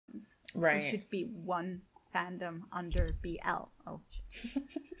fandoms. Right. It should be one fandom under BL. Oh.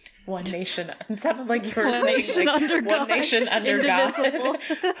 One nation. It sounded like you were One saying nation like, under one God. nation under Indivisible.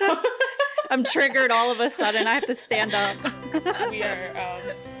 God. I'm triggered all of a sudden. I have to stand up. We are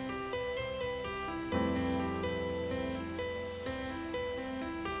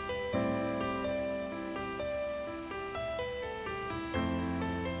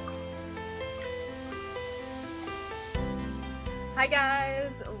Hi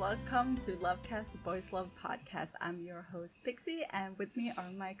guys, welcome to LoveCast, the Boys Love Podcast. I'm your host Pixie, and with me are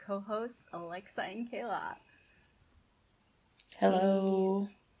my co-hosts Alexa and Kayla. hello.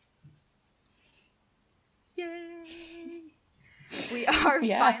 Yay! We are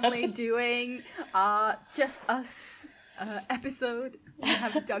finally doing just us episode. We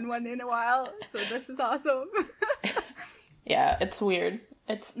haven't done one in a while, so this is awesome. Yeah, it's weird.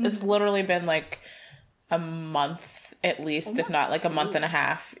 It's literally been like a month at least, Almost if not like a month and a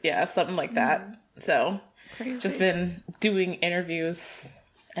half. Yeah, something like that. So Crazy. just been doing interviews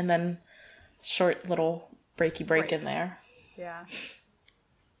and then short little break in Breaks. there. Yeah.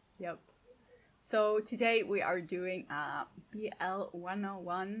 Yep. So today we are doing BL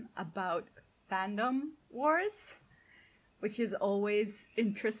 101 about fandom wars, which is always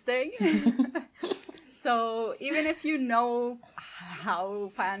interesting. So even if you know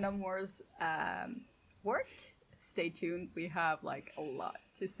how fandom wars work, stay tuned. We have like a lot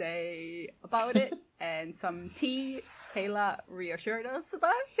to say about it and some tea Kayla reassured us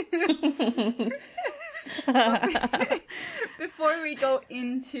about. Before we go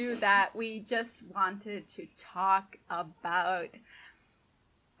into that, we just wanted to talk about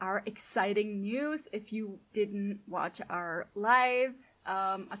our exciting news. If you didn't watch our live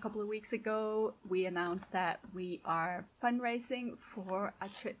a couple of weeks ago, we announced that we are fundraising for a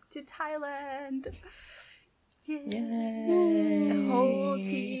trip to Thailand. Yay. The whole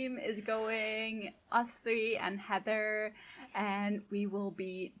team is going, us three and Heather, and we will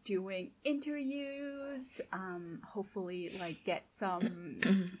be doing interviews, hopefully like get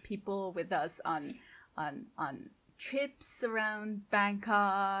some people with us on trips around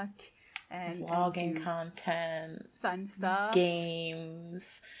Bangkok and Vlogging do content, fun stuff,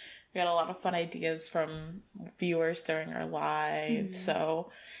 games. We got a lot of fun ideas from viewers during our live. So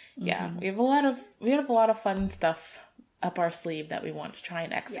yeah, we have a lot of fun stuff up our sleeve that we want to try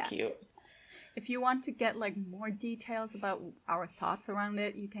and execute. Yeah. If you want to get like more details about our thoughts around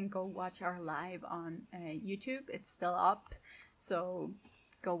it, you can go watch our live on YouTube. It's still up, so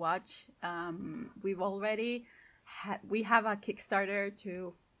go watch. We've already we have a Kickstarter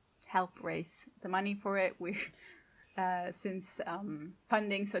to help raise the money for it. We since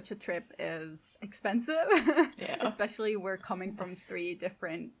funding such a trip is expensive, especially we're coming from 3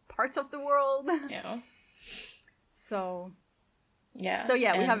 different parts of the world. Yeah. So we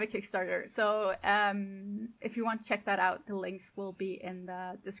and have a Kickstarter. So if you want to check that out, the links will be in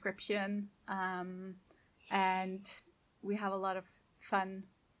the description. And we have a lot of fun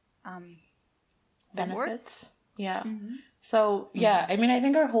benefits. rewards. Yeah. So yeah, I mean, I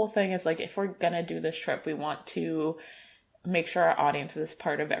think our whole thing is like, if we're gonna do this trip, we want to make sure our audience is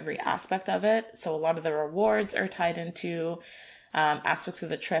part of every aspect of it. So a lot of the rewards are tied into aspects of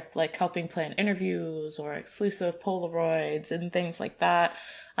the trip, like helping plan interviews or exclusive Polaroids and things like that.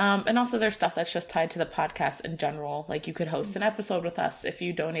 And also there's stuff that's just tied to the podcast in general. Like you could host an episode with us if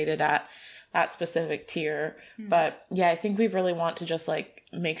you donated at that specific tier. But yeah, I think we really want to just like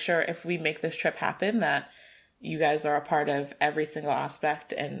make sure if we make this trip happen that you guys are a part of every single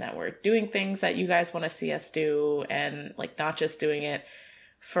aspect and that we're doing things that you guys want to see us do, and like not just doing it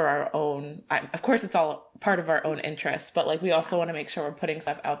for our own, of course it's all part of our own interests, but like we also want to make sure we're putting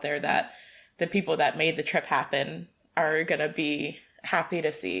stuff out there that the people that made the trip happen are gonna be happy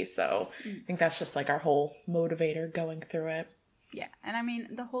to see. So I think that's just like our whole motivator going through it. Yeah, and I mean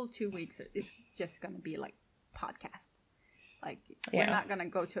the whole 2 weeks is just gonna be like podcast. Like we're not gonna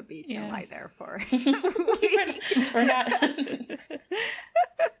go to a beach and lie there for. We're not.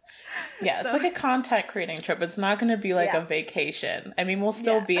 Yeah, it's like a content creating trip. It's not going to be like a vacation. I mean, we'll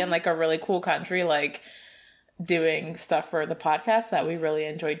still be in like a really cool country, like doing stuff for the podcast that we really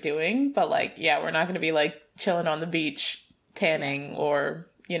enjoy doing. But like, yeah, we're not going to be like chilling on the beach, tanning or,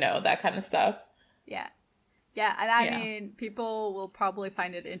 you know, that kind of stuff. Yeah. Yeah, and I mean, people will probably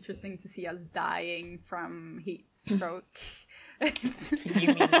find it interesting to see us dying from heat stroke. You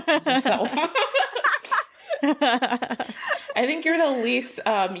mean yourself. I think you're the least,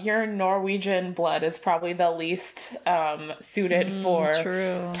 your Norwegian blood is probably the least suited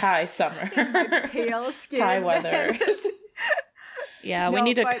for Thai summer. Pale skin. Thai weather. Yeah,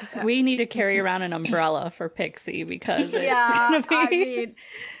 we need to carry around an umbrella for Pixie because it's gonna be... I mean,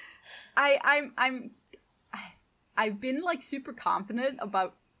 I've been like super confident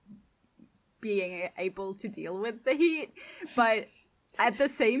about being able to deal with the heat, but at the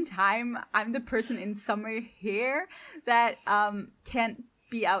same time, I'm the person in summer here that can't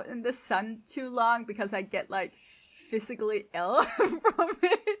be out in the sun too long because I get like physically ill from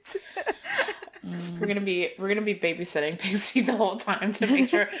it. We're gonna be babysitting Pixie the whole time to make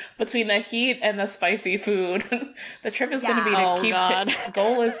sure between the heat and the spicy food, the trip is gonna be to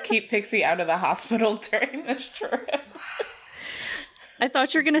goal is keep Pixie out of the hospital during this trip. I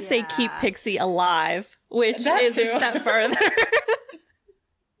thought you were gonna say keep Pixie alive, which is a step further.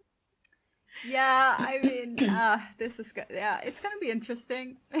 Yeah, I mean, this is good. Yeah, it's gonna be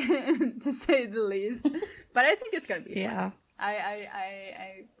interesting to say the least, but I think it's gonna be fun.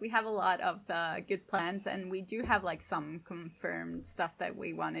 We have a lot of good plans, and we do have like some confirmed stuff that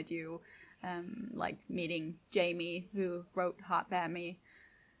we want to do, like meeting Jamie, who wrote Hot Bammy.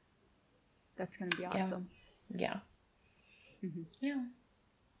 That's gonna be awesome. Yeah. Yeah.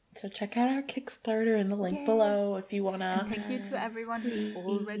 So check out our Kickstarter in the link below if you wanna. And thank you to everyone who's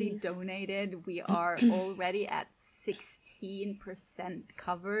already donated. We are already at 16%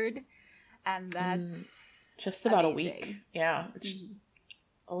 covered, and that's just about amazing. A week. Yeah, it's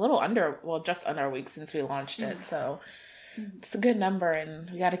a little under, just under a week since we launched it. So it's a good number, and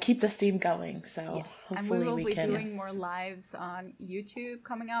we got to keep the steam going. So hopefully and we will be doing more lives on YouTube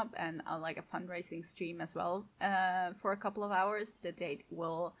coming up, and like a fundraising stream as well for a couple of hours. The date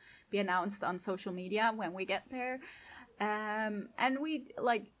will be announced on social media when we get there, and we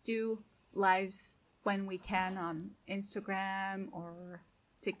like do lives when we can on Instagram or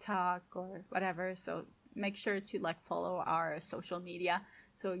TikTok or whatever. So make sure to like follow our social media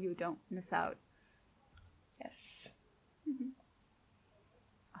so you don't miss out. Yes.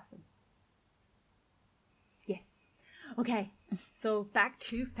 Awesome. Yes. Okay. So back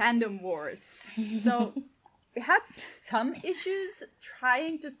to Fandom Wars. So we had some issues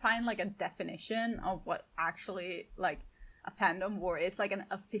trying to find like a definition of what actually like a fandom war is, like an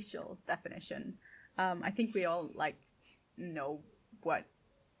official definition. I think we all like know what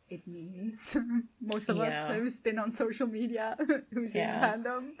it means. Most of us who's been on social media who's in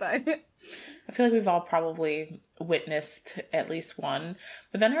fandom, but I feel like we've all probably witnessed at least one.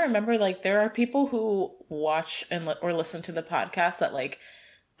 But then I remember like there are people who watch and or listen to the podcast that like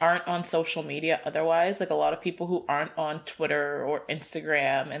aren't on social media otherwise, like a lot of people who aren't on Twitter or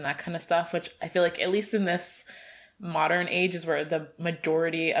Instagram and that kind of stuff, which I feel like at least in this modern age is where the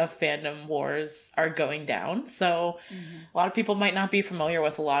majority of fandom wars are going down. So a lot of people might not be familiar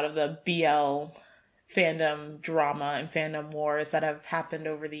with a lot of the BL fandom drama and fandom wars that have happened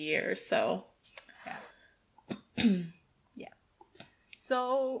over the years. So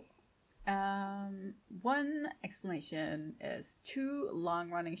so one explanation is 2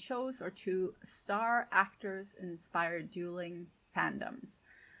 long-running shows or 2 star actors inspired dueling fandoms.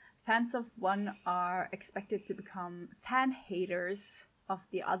 Fans of one are expected to become fan haters of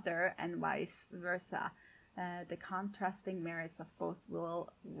the other, and vice versa. The contrasting merits of both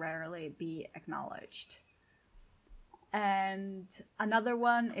will rarely be acknowledged. And another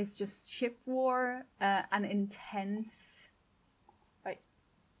one is just ship war, an intense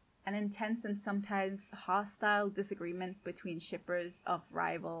and sometimes hostile disagreement between shippers of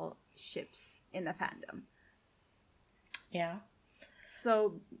rival ships in a fandom. Yeah.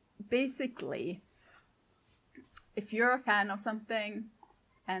 So basically, if you're a fan of something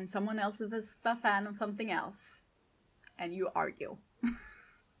and someone else is a fan of something else, and you argue.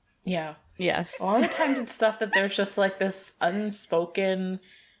 Yeah. Yes. A lot of times it's stuff that there's just like this unspoken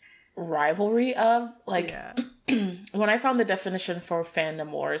rivalry of. Like, when I found the definition for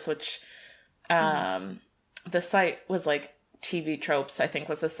fandom wars, which the site was like TV Tropes, I think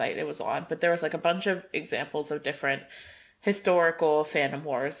was the site it was on, but there was like a bunch of examples of different historical fandom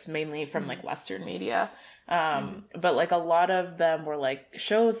wars, mainly from like Western media. But like a lot of them were like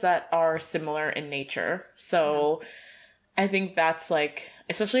shows that are similar in nature. So I think that's like,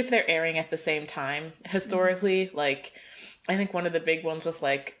 especially if they're airing at the same time, historically, like I think one of the big ones was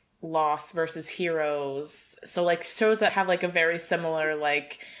like Lost versus Heroes. So like shows that have like a very similar,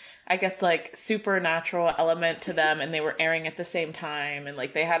 like, I guess like supernatural element to them, and they were airing at the same time, and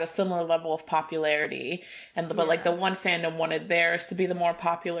like they had a similar level of popularity, and but like the one fandom wanted theirs to be the more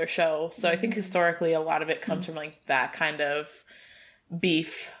popular show. So I think historically a lot of it comes from like that kind of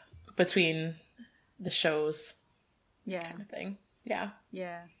beef between the shows. Kind of thing. Yeah,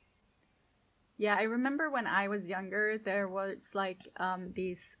 I remember when I was younger, there was like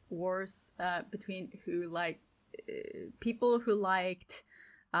these wars between who like people who liked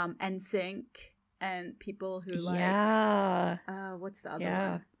NSYNC and people who liked what's the other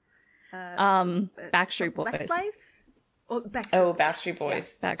one? Backstreet Boys. Westlife? Backstreet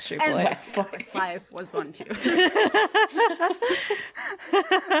Boys. Yeah, Backstreet and Boys. Westlife was one too.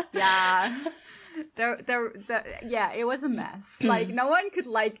 Yeah. Yeah, it was a mess. Like, no one could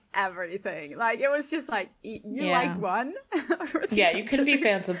like everything. Like, it was just like, you liked one? Yeah, you couldn't be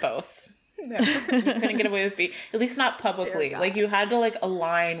fans of both. No. You couldn't get away with at least not publicly. Like, you had to like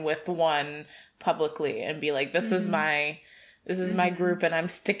align with one publicly and be like, this is my group and I'm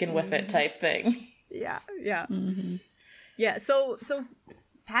sticking with it type thing. Yeah. Yeah, so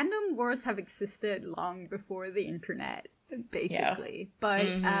fandom wars have existed long before the internet, basically. Yeah.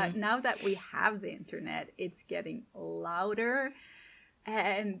 But now that we have the internet, it's getting louder.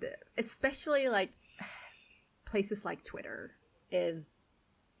 And especially, like, places like Twitter is,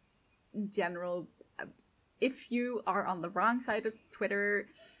 in general, if you are on the wrong side of Twitter,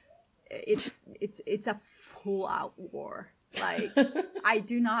 it's a full-out war. Like, I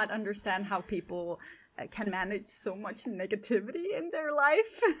do not understand how people can manage so much negativity in their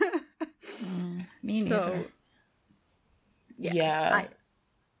life. Me neither.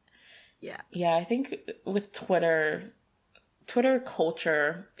 I think with Twitter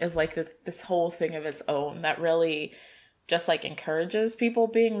culture is like this whole thing of its own that really just like encourages people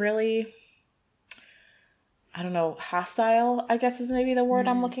being really, I don't know, hostile, I guess is maybe the word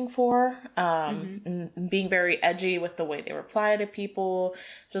I'm looking for. And being very edgy with the way they reply to people,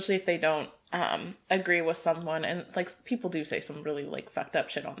 especially if they don't agree with someone. And like, people do say some really like fucked up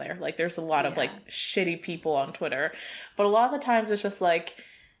shit on there. Like, there's a lot of like shitty people on Twitter, but a lot of the times it's just like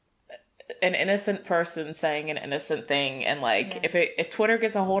an innocent person saying an innocent thing. And like, if Twitter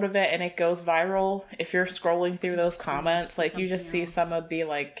gets a hold of it and it goes viral, if you're scrolling through those comments, like, you just see some of the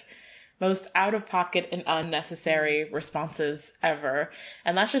like most out of pocket and unnecessary responses ever.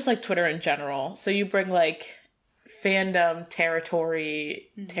 And that's just like Twitter in general. So you bring like fandom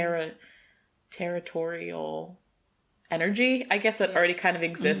territorial energy, I guess, that already kind of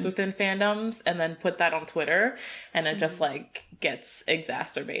exists within fandoms, and then put that on Twitter, and it just like gets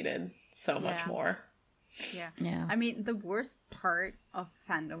exacerbated so much more. Yeah. I mean, the worst part of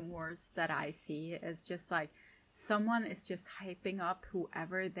fandom wars that I see is just like someone is just hyping up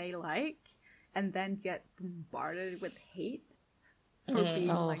whoever they like and then get bombarded with hate for being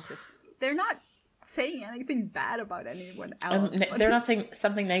like, just, they're not saying anything bad about anyone else. They're not saying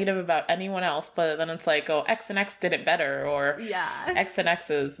something negative about anyone else, but then it's like, oh, X and X did it better, or X and X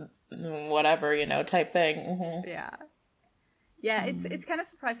is whatever, you know, type thing. Yeah, it's kind of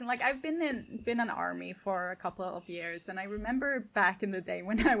surprising. Like, I've been an army for a couple of years, and I remember back in the day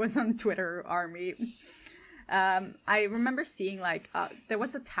when I was on Twitter army, I remember seeing like there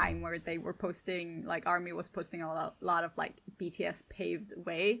was a time where they were posting, like, army was posting a lot of like BTS paved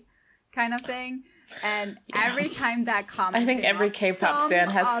way kind of thing, and every time that comment, I think every K-pop stan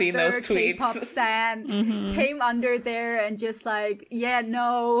has seen those tweets. K-pop stan came under there and just like,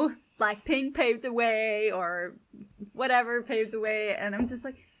 no, Blackpink paved the way or whatever paved the way, and I'm just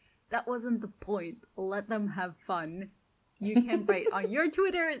like, that wasn't the point. Let them have fun. You can write on your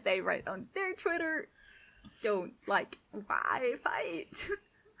Twitter, they write on their Twitter. Don't, like, why fight?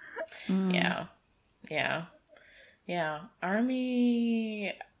 Yeah.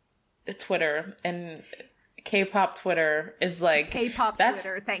 Army Twitter and K-pop Twitter is like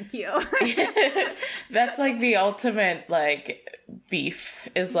Twitter, thank you. That's like the ultimate like beef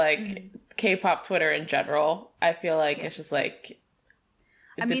is like K-pop Twitter in general. I feel like it's just like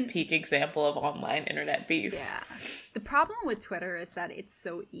the peak example of online internet beef. Yeah. The problem with Twitter is that it's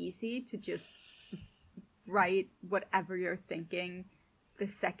so easy to just write whatever you're thinking the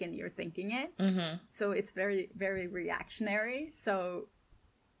second you're thinking it. So it's very, very reactionary. So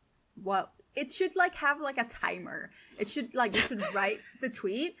it should like have like a timer. It should like, you should write the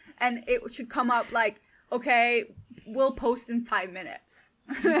tweet and it should come up like, okay, we'll post in 5 minutes.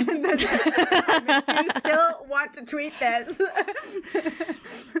 And then 5 minutes, do you still want to tweet this?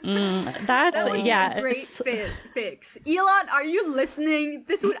 That's a great fix. Elon, are you listening?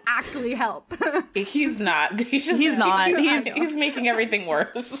 This would actually help. He's not. He's not. He's making everything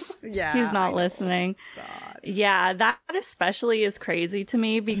worse. Yeah, he's not listening. God. Yeah, that especially is crazy to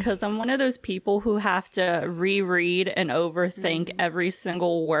me because I'm one of those people who have to reread and overthink every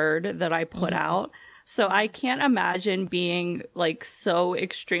single word that I put out. So I can't imagine being like so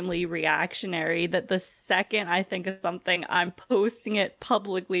extremely reactionary that the second I think of something, I'm posting it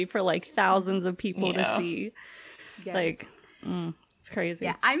publicly for like thousands of people to see. Yeah. Like, it's crazy.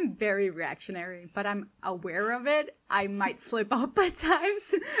 Yeah, I'm very reactionary, but I'm aware of it. I might slip up at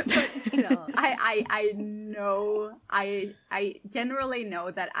times, but still, I know, I generally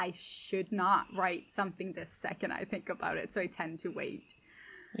know that I should not write something the second I think about it, so I tend to wait.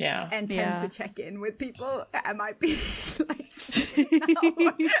 Yeah. And tend to check in with people. I might be like stupid now.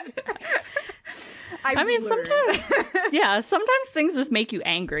 I mean, sometimes things just make you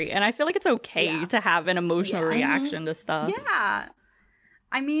angry, and I feel like it's okay to have an emotional reaction to stuff. Yeah.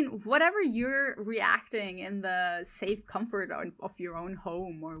 I mean, whatever you're reacting in the safe comfort of your own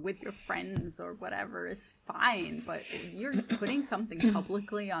home or with your friends or whatever is fine. But if you're putting something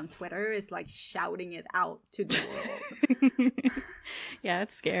publicly on Twitter, is like shouting it out to the world. Yeah,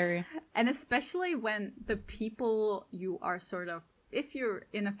 it's scary. And especially when the people you are sort of, if you're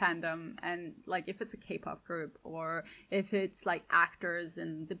in a fandom and like if it's a K-pop group or if it's like actors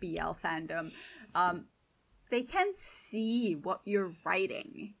in the BL fandom, they can see what you're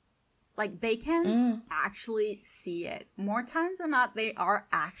writing. Like, they can actually see it. More times than not, they are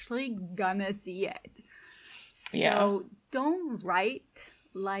actually gonna see it. So don't write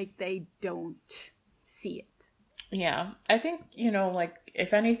like they don't see it. Yeah. I think, you know, like,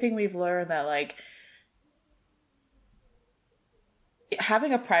 if anything, we've learned that, like,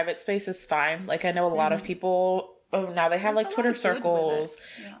 having a private space is fine. Like, I know a lot of people... Oh, now they have like Twitter circles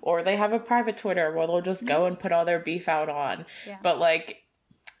or they have a private Twitter where they'll just go and put all their beef out on. Yeah. But like,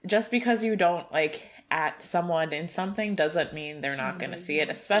 just because you don't like at someone in something doesn't mean they're not going to see it,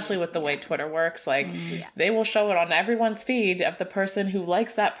 especially with the way Twitter works. Like they will show it on everyone's feed of the person who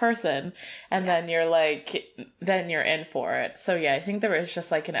likes that person. And then you're like, then you're in for it. So yeah, I think there is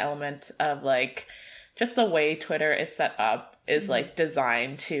just like an element of like, just the way Twitter is set up is like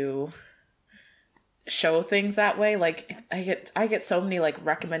designed to show things that way. Like I get so many like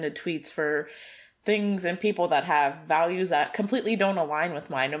recommended tweets for things and people that have values that completely don't align with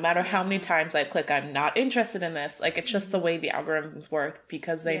mine. No matter how many times I click, I'm not interested in this. Like it's just the way the algorithms work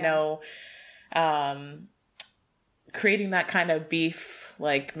because they know creating that kind of beef,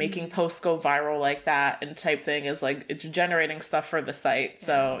 like making posts go viral like that and type thing is like it's generating stuff for the site.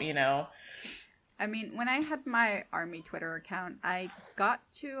 So, you know, I mean, when I had my army Twitter account, I got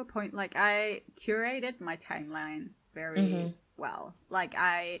to a point, like, I curated my timeline very well. Like,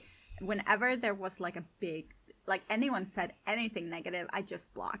 whenever there was, like, a big, like, anyone said anything negative, I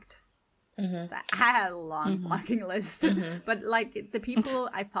just blocked. So I had a long blocking list. But, like, the people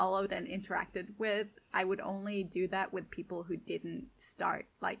I followed and interacted with, I would only do that with people who didn't start,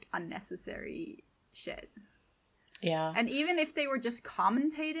 like, unnecessary shit. Yeah. And even if they were just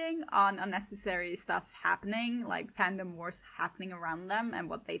commentating on unnecessary stuff happening, like fandom wars happening around them and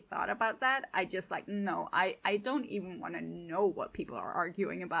what they thought about that, I just like, no, I don't even want to know what people are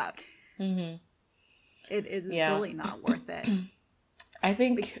arguing about. It is really not worth it. I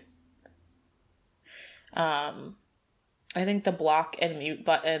think the block and mute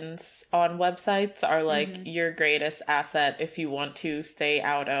buttons on websites are like your greatest asset if you want to stay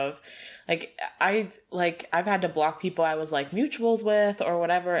out of I've had to block people I was like mutuals with or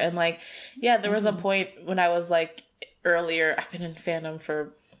whatever. And like, yeah, there was a point when I was like earlier, I've been in fandom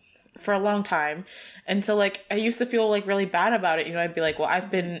for a long time. And so like, I used to feel like really bad about it. You know, I'd be like, well,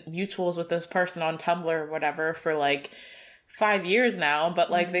 I've been mutuals with this person on Tumblr or whatever for like 5 years now,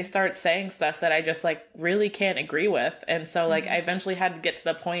 but like they start saying stuff that I just like really can't agree with. And so like I eventually had to get to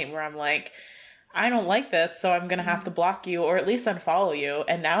the point where I'm like, I don't like this, so I'm gonna have to block you or at least unfollow you.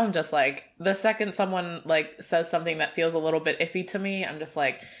 And now I'm just like, the second someone like says something that feels a little bit iffy to me, I'm just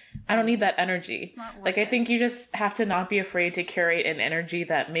like, I don't need that energy. Like I think you just have to not be afraid to curate an energy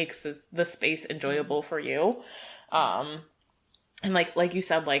that makes the space enjoyable for you. And like you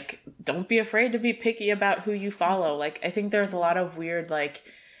said, like, don't be afraid to be picky about who you follow. Like, I think there's a lot of weird, like,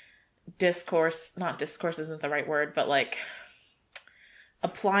 not discourse isn't the right word, but like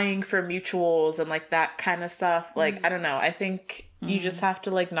applying for mutuals and like that kind of stuff. Like, I don't know. I think you just have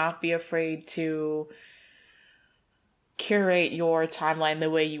to like not be afraid to curate your timeline the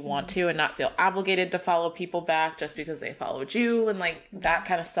way you want to and not feel obligated to follow people back just because they followed you. And like that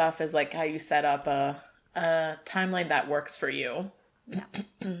kind of stuff is like how you set up a timeline that works for you.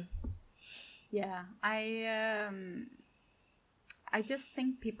 Yeah. I just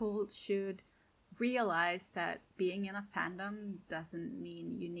think people should realize that being in a fandom doesn't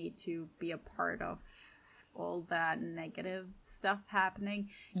mean you need to be a part of all that negative stuff happening.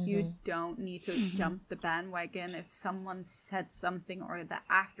 You don't need to jump the bandwagon if someone said something or the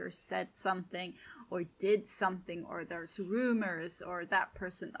actor said something or did something or there's rumors or that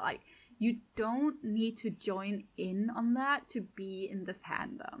person, like, you don't need to join in on that to be in the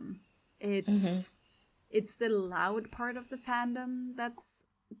fandom. It's the loud part of the fandom that's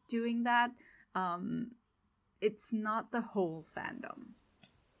doing that. It's not the whole fandom.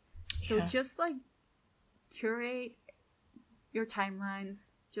 So just like curate your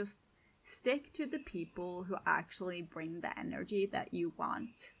timelines, just stick to the people who actually bring the energy that you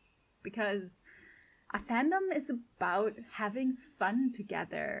want. Because a fandom is about having fun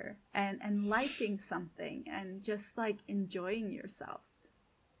together and liking something and just like enjoying yourself.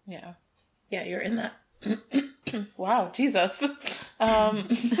 Yeah. Yeah, you're in that. Wow, Jesus.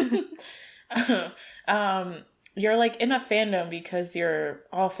 You're like in a fandom because you're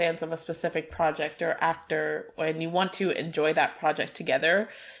all fans of a specific project or actor and you want to enjoy that project together.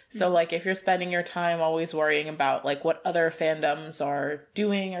 So like if you're spending your time always worrying about like what other fandoms are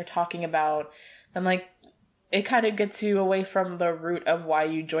doing or talking about, then like it kind of gets you away from the root of why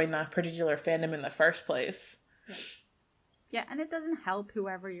you joined that particular fandom in the first place. Yeah, and it doesn't help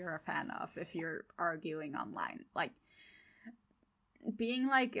whoever you're a fan of if you're arguing online. Like being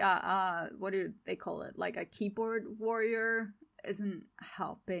like what do they call it? Like a keyboard warrior isn't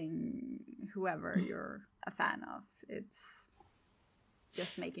helping whoever you're a fan of. It's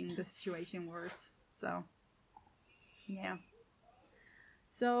just making the situation worse. So yeah.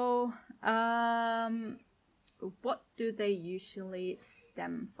 So what do they usually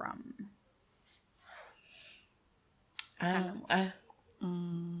stem from? I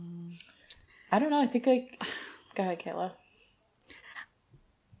don't know. I think like go ahead, Kayla.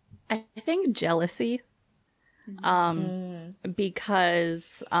 I think jealousy.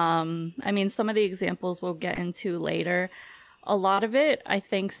 Because I mean, some of the examples we'll get into later, a lot of it I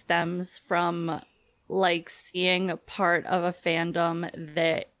think stems from like seeing a part of a fandom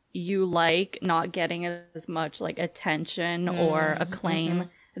that you like not getting as much like attention or acclaim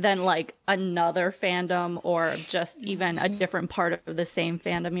than like another fandom or just even a different part of the same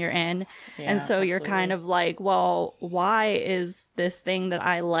fandom you're in. Yeah, and so you're kind of like, well, why is this thing that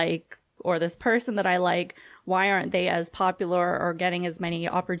I like or this person that I like, why aren't they as popular or getting as many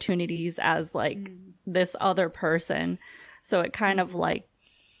opportunities as like this other person? So it kind of like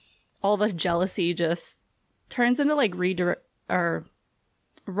all the jealousy just turns into like or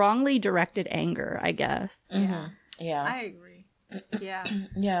wrongly directed anger, I guess. Yeah. I agree. Yeah.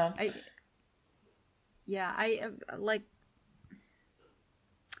 Yeah.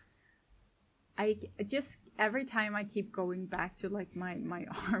 I just every time I keep going back to like my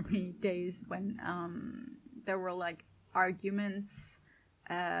army days when there were like arguments,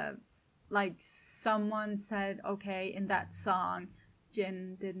 like someone said, okay, in that song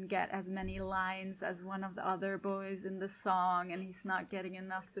Jin didn't get as many lines as one of the other boys in the song and he's not getting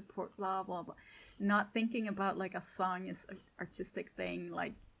enough support, blah blah blah. Not thinking about like a song is an artistic thing,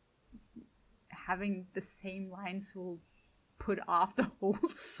 like having the same lines will put off the whole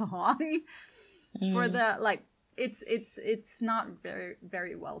song. For the like it's not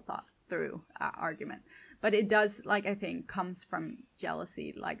very well thought through argument, but it does, like, I think comes from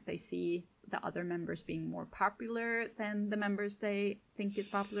jealousy. Like they see the other members being more popular than the members they think is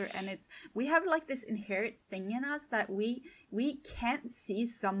popular, and we have like this inherent thing in us that we can't see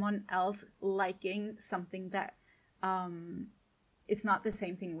someone else liking something that it's not the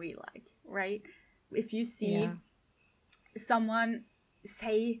same thing we like, right? If you see someone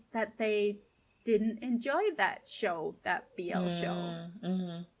say that they didn't enjoy that show, that BL show,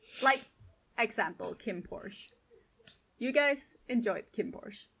 like example Kim Porsche, you guys enjoyed Kim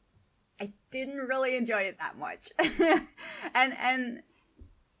Porsche, I didn't really enjoy it that much. and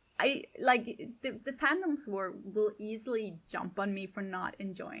I like the fandoms will easily jump on me for not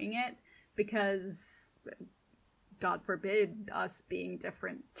enjoying it because God forbid us being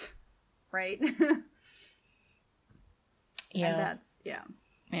different, right? Yeah. And that's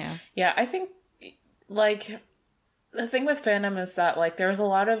Yeah, I think like the thing with fandom is that like there's a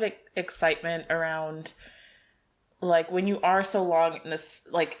lot of excitement around like when you are so long in this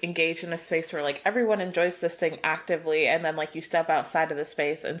like engaged in a space where like everyone enjoys this thing actively, and then like you step outside of the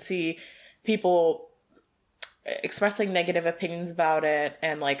space and see people expressing negative opinions about it,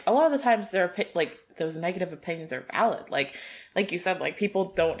 and like a lot of the times like those negative opinions are valid, like you said, like people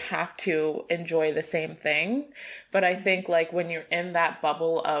don't have to enjoy the same thing. But I think like when you're in that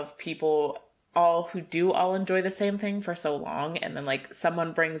bubble of people who all enjoy the same thing for so long, and then like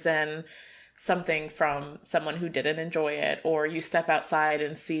someone brings in something from someone who didn't enjoy it, or you step outside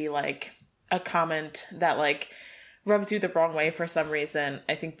and see like a comment that like rubs you the wrong way for some reason,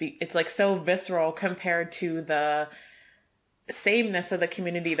 I think it's like so visceral compared to the sameness of the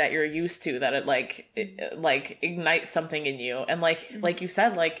community that you're used to, that it like ignites something in you. And like you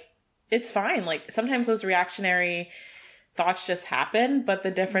said, like it's fine, like sometimes those reactionary thoughts just happen, but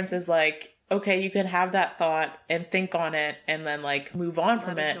the difference is like, okay, you can have that thought and think on it and then like move on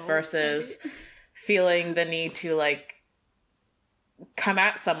from it versus feeling the need to like come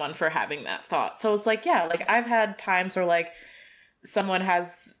at someone for having that thought. So it's like, yeah, like I've had times where like someone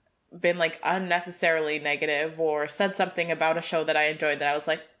has been like unnecessarily negative or said something about a show that I enjoyed that I was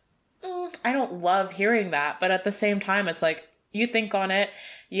like, I don't love hearing that. But at the same time, it's like, you think on it,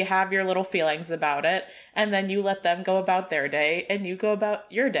 you have your little feelings about it, and then you let them go about their day and you go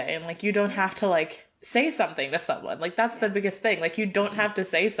about your day. And like, you don't have to like say something to someone. Like, that's the biggest thing. Like, you don't have to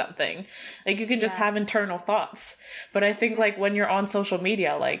say something. Like, you can just have internal thoughts. But I think like when you're on social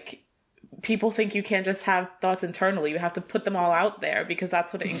media, like, people think you can't just have thoughts internally. You have to put them all out there because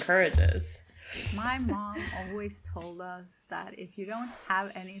that's what it encourages. My mom always told us that if you don't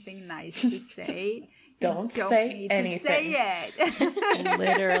have anything nice to say, don't say say anything. To say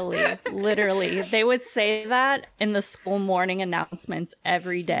it. Literally. They would say that in the school morning announcements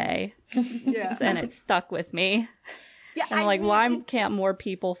every day. Yeah. And it stuck with me. Yeah, And I'm like, why can't more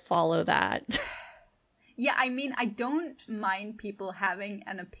people follow that? Yeah, I mean, I don't mind people having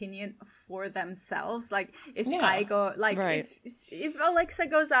an opinion for themselves. Like, if I go, like, if Alexa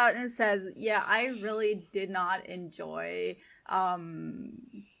goes out and says, yeah, I really did not enjoy,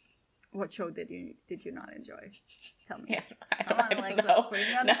 what show did you not enjoy? Tell me. Yeah, I don't know.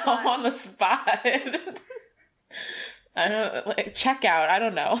 Now I'm on the spot. I don't, like, Checkout, I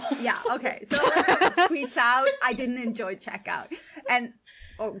don't know. Yeah, okay. So Alexa tweets out, I didn't enjoy Checkout. And,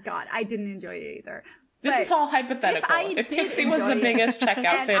 oh God, I didn't enjoy it either. This is all hypothetical. If Pixie was the biggest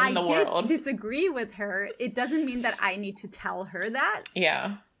Checkout fan in the world. I did disagree with her, it doesn't mean that I need to tell her that.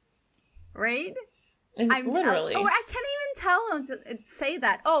 Yeah. Right? Literally. I can't even tell him to say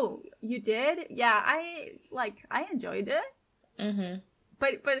that. Oh, you did? Yeah, I enjoyed it. Mm-hmm.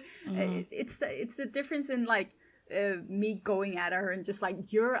 But it's the difference in like me going at her and just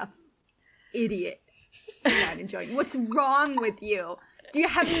like, you're a idiot. You're not enjoying. What's wrong with you? Do you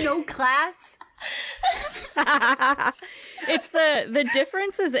have no class? It's the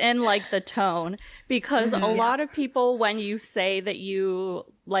difference is in like the tone, because a lot of people, when you say that you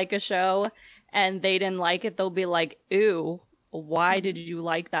like a show and they didn't like it, they'll be like, ooh, why did you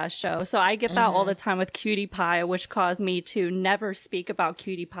like that show? So I get that all the time with Cutie Pie, which caused me to never speak about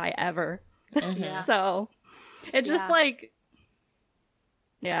Cutie Pie ever. So it's just like,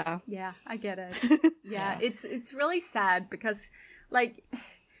 yeah, I get it. It's really sad because like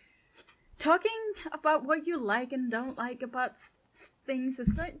talking about what you like and don't like about things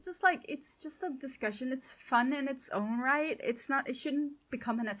is not just like, it's just a discussion. It's fun in its own right. It shouldn't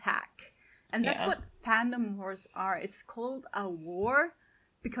become an attack. And that's what fandom wars are. It's called a war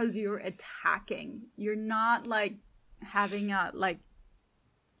because you're attacking. You're not like having a like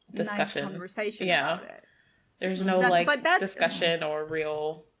discussion, nice conversation about it. There's no discussion or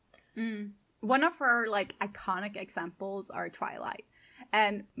real. One of her like iconic examples are Twilight,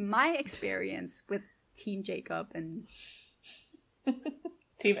 and my experience with Team Jacob and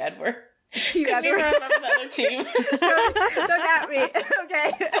Team Edward. Team Edward. You remember the other team? Don't at me.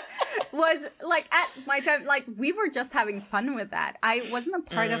 Okay. Was like at my time, like we were just having fun with that. I wasn't a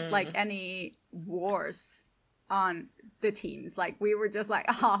part of like any wars on the teams. Like we were just like,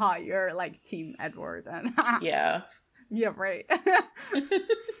 haha, you're like Team Edward, and yeah, right.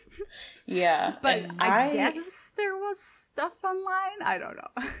 Yeah, but I guess there was stuff online. I don't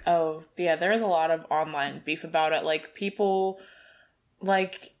know. Oh yeah, there's a lot of online beef about it. Like people,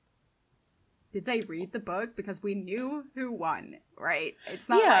 like. Did they read the book? Because we knew who won, right? It's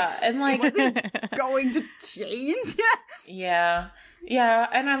not and like it wasn't going to change. Yeah.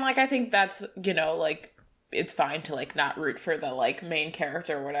 And I'm like, I think that's, like, it's fine to like not root for the like main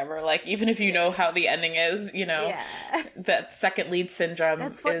character or whatever. Like, even if you know how the ending is, that second lead syndrome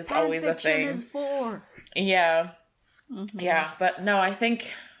is always a thing. Is for. Yeah. Mm-hmm. Yeah. But no, I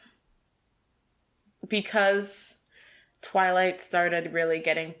think because Twilight started really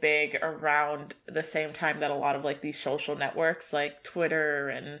getting big around the same time that a lot of like these social networks like Twitter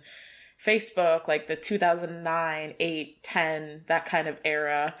and Facebook, like the 2009, 8, 10, that kind of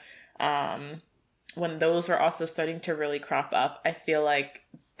era, when those were also starting to really crop up, I feel like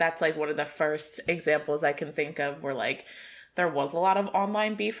that's like one of the first examples I can think of where like there was a lot of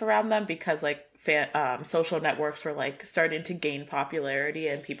online beef around them because like social networks were like starting to gain popularity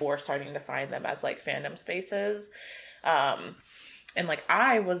and people were starting to find them as like fandom spaces. And like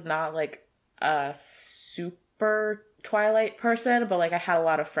I was not like a super Twilight person, but like I had a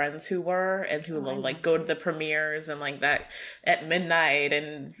lot of friends who were and who would like go to the premieres and like that at midnight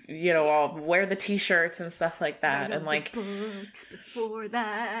and all wear the t-shirts and stuff like that and like books before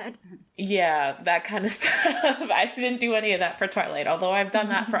that. Yeah, that kind of stuff. I didn't do any of that for Twilight, although I've done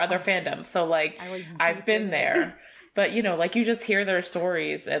that for other fandoms. So like I've been there. But like you just hear their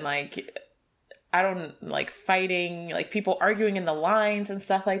stories and like I don't like fighting, like people arguing in the lines and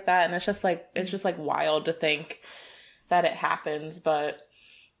stuff like that. And it's just like wild to think that it happens. But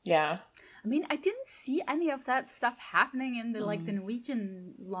Yeah. I mean, I didn't see any of that stuff happening in the like the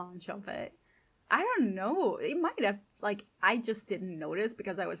Norwegian launch of it. I don't know. It might have, like, I just didn't notice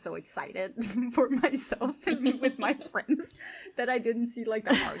because I was so excited for myself and with my friends that I didn't see, like,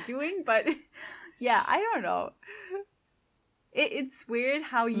 the arguing. But, yeah, I don't know. It's weird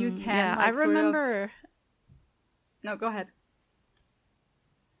how you can, yeah, like, I remember... No, go ahead.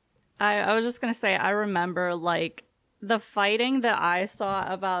 I was just going to say, I remember, like, the fighting that I saw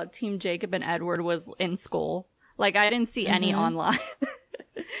about Team Jacob and Edward was in school. Like, I didn't see any online.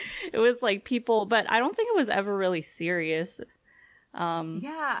 It was like people, but I don't think it was ever really serious.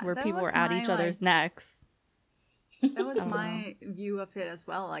 Yeah, where people were at each like, other's necks. That was my view of it as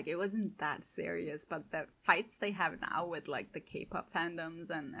well. Like, it wasn't that serious, but the fights they have now with like the K-pop fandoms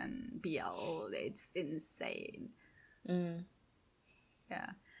and BL, it's insane.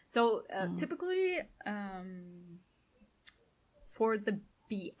 Yeah. So typically, for the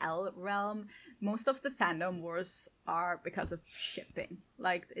BL realm, most of the fandom wars are because of shipping.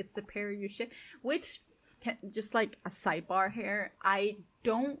 Like, it's the pair you ship, which just like a sidebar here, I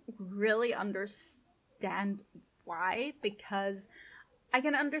don't really understand why, because I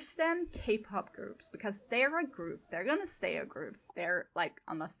can understand K-pop groups because they're a group. They're gonna stay a group. They're like,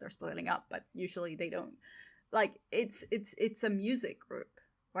 unless they're splitting up, but usually they don't. Like, it's a music group,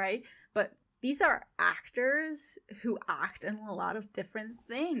 right? But these are actors who act in a lot of different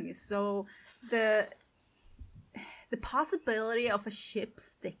things. So the possibility of a ship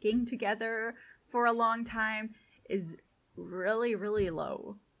sticking together for a long time is really, really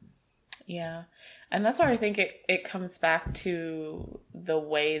low. Yeah. And that's why I think it comes back to the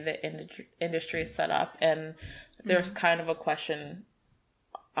way the industry is set up. And there's kind of a question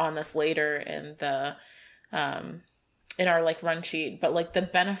on this later in the in our like run sheet, but like the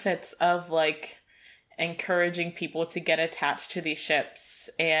benefits of like encouraging people to get attached to these ships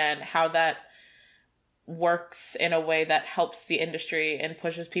and how that works in a way that helps the industry and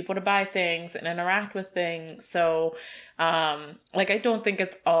pushes people to buy things and interact with things. So like, I don't think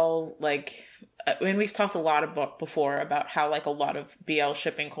it's all like, I mean, we've talked a lot about before about how like a lot of BL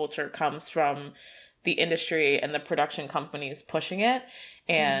shipping culture comes from the industry and the production companies pushing it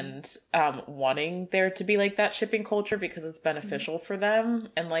and wanting there to be like that shipping culture because it's beneficial for them.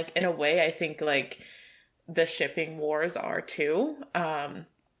 And like, in a way, I think like the shipping wars are too.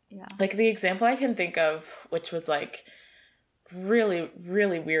 Like, the example I can think of, which was like really,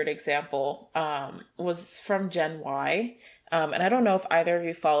 really weird example, was from Gen Y. And I don't know if either of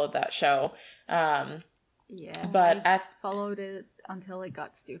you followed that show. But I followed it until it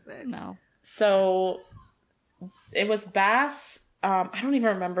got stupid. No. So it was Bass. I don't even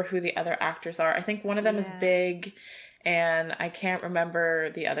remember who the other actors are. I think one of them is Big, and I can't remember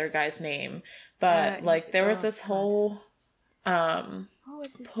the other guy's name. But like, there was this whole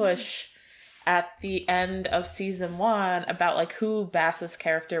push at the end of season 1 about like who Bass's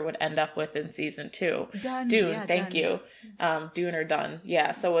character would end up with in season 2. Dune, thank you. Dune or Dunn.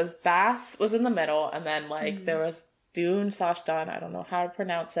 Yeah, so it was Bass was in the middle, and then like there was Dune/Dunn, I don't know how to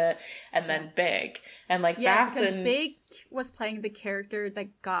pronounce it, and then Big. And like Bass and Big was playing the character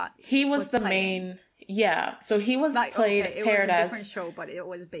that got he was the main. Yeah, so he was like, paired it was a different as show, but it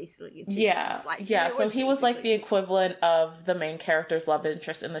was basically so he was like the equivalent of the main character's love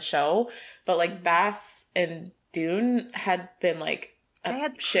interest in the show, but like Bass and Dune had been like a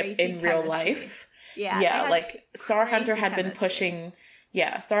ship in real life. Like Star Hunter had been pushing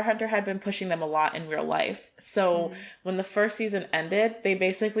them a lot in real life. So when the first season ended, they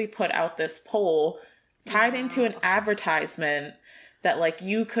basically put out this poll tied into an advertisement that like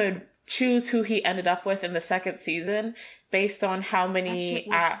you could choose who he ended up with in the second season based on how many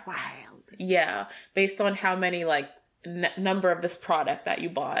based on how many like number of this product that you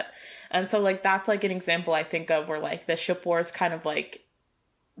bought. And so like, that's like an example I think of where like the ship wars kind of like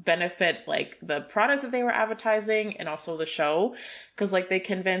benefit like the product that they were advertising and also the show, because like they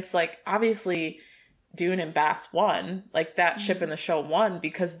convinced, like, obviously Dune and Bass won, like that ship in the show won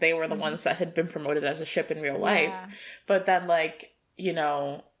because they were the ones that had been promoted as a ship in real life. But then like, you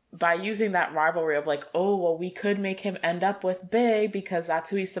know, by using that rivalry of like, oh, well, we could make him end up with Big because that's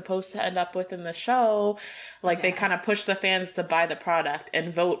who he's supposed to end up with in the show. Like they kind of push the fans to buy the product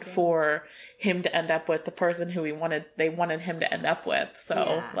and vote for him to end up with the person who they wanted him to end up with.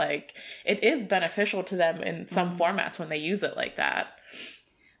 So like, it is beneficial to them in some formats when they use it like that.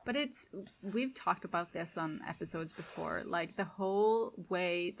 But we've talked about this on episodes before, like the whole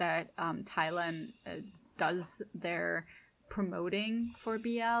way that Thailand does their promoting for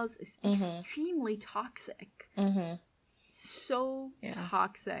BLs is extremely toxic. So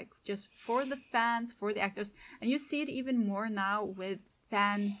toxic, just for the fans, for the actors. And you see it even more now with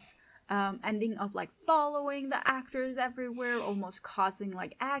fans ending up like following the actors everywhere, almost causing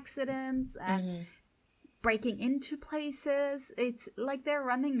like accidents and breaking into places. It's like they're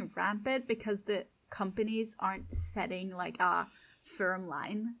running rampant because the companies aren't setting like a firm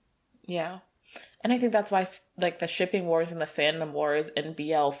line. Yeah. And I think that's why like the shipping wars and the fandom wars in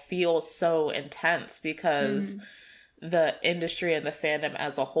BL feel so intense, because the industry and the fandom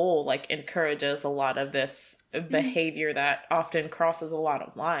as a whole like encourages a lot of this behavior that often crosses a lot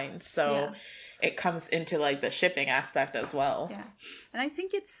of lines. So it comes into like the shipping aspect as well. Yeah. And I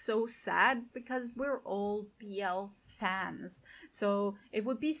think it's so sad because we're all BL fans. So it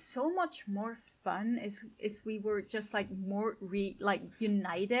would be so much more fun if we were just like more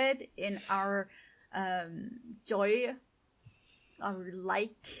united in our joy, our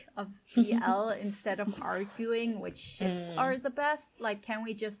like of BL instead of arguing which ships are the best. Like, can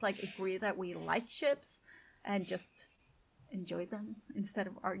we just like agree that we like ships and just enjoy them instead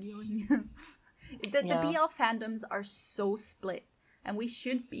of arguing? The BL fandoms are so split, and we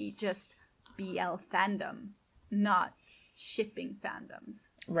should be just BL fandom, not shipping fandoms.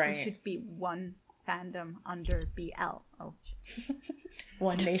 Right. We should be one fandom under BL. Oh.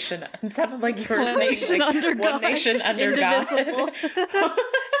 One nation. It sounded like you were One saying nation like, under one God. nation under God.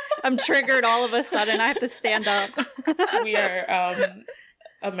 I'm triggered all of a sudden. I have to stand up. We are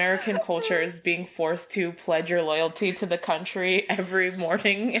American culture is being forced to pledge your loyalty to the country every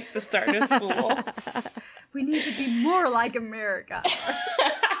morning at the start of school. We need to be more like America.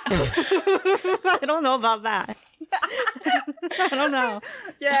 I don't know about that. I don't know.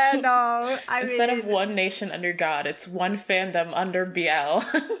 Yeah, no. Instead of one nation under God, it's one fandom under BL.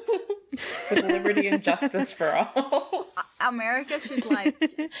 With liberty and justice for all. America should like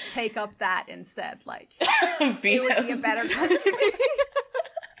take up that instead. Like it would be a better country.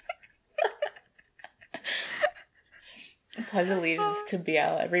 Pledge allegiance to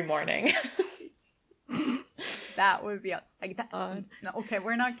BL every morning. That would be like that. No, okay,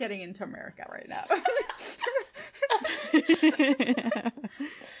 we're not getting into America right now.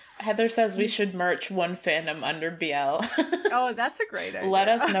 Heather says we should merch one fandom under BL. Oh, that's a great idea. Let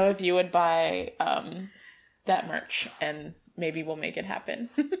us know if you would buy that merch, and maybe we'll make it happen.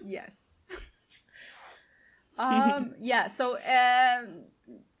 Yes. Yeah. So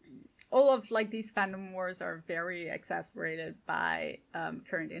all of like these fandom wars are very exacerbated by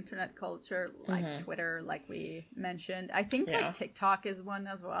current internet culture, like Twitter, like we mentioned. I think like TikTok is one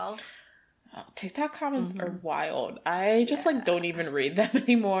as well. Oh, TikTok comments are wild. I just like don't even read them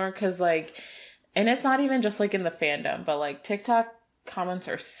anymore because like, and it's not even just like in the fandom, but like TikTok comments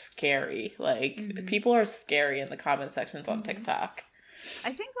are scary. Like people are scary in the comment sections on TikTok.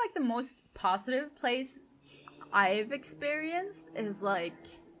 I think like the most positive place I've experienced is like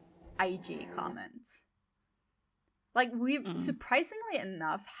IG comments. Like we've surprisingly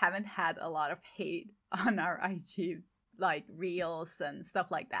enough haven't had a lot of hate on our IG like reels and stuff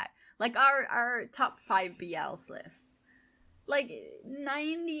like that. Like our top 5 BLs list. Like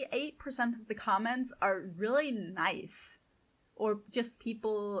 98% of the comments are really nice, or just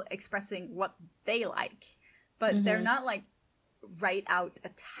people expressing what they like, but they're not like right out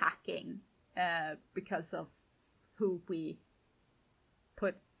attacking because of who we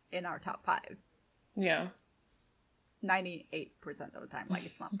put in our top 5. Yeah. 98% of the time. Like,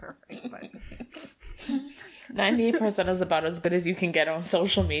 it's not perfect, but 98% is about as good as you can get on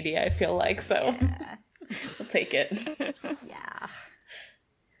social media, I feel like, so we'll take it. Yeah.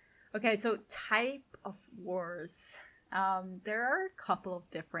 Okay, so type of wars. There are a couple of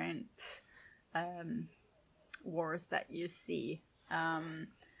different wars that you see.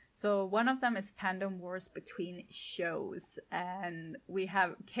 So one of them is fandom wars between shows, and we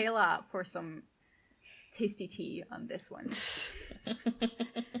have Kayla for some tasty tea on this one.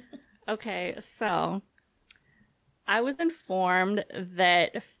 Okay, so I was informed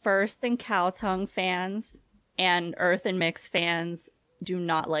that First and Cowtongue fans and Earth and Mix fans do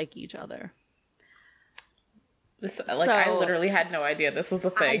not like each other. This, like, I literally had no idea this was a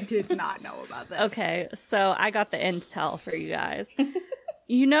thing. I did not know about this. Okay, so I got the intel for you guys.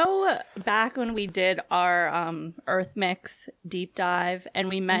 You know, back when we did our Earth Mix deep dive, and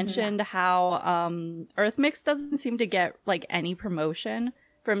we mentioned how Earth Mix doesn't seem to get like any promotion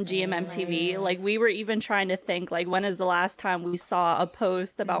from GMMTV. Like, we were even trying to think, like, when is the last time we saw a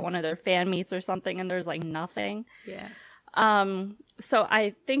post about one of their fan meets or something, and there's like nothing. Yeah. So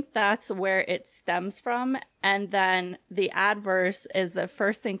I think that's where it stems from. And then the adverse is that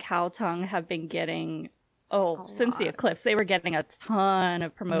First and Cowtongue have been getting since the eclipse, they were getting a ton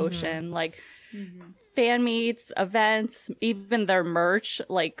of promotion, like fan meets, events, even their merch,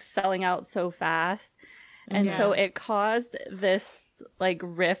 like selling out so fast. And so it caused this like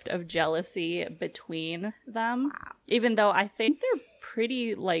rift of jealousy between them, even though I think they're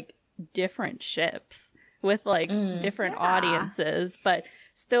pretty like different ships with like different audiences, but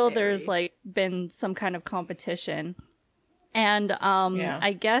still there's like been some kind of competition. And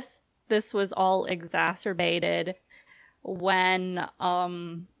I guess this was all exacerbated when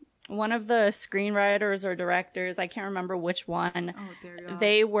one of the screenwriters or directors, I can't remember which one,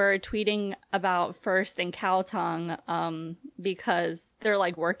 they were tweeting about First and Cowtongue because they're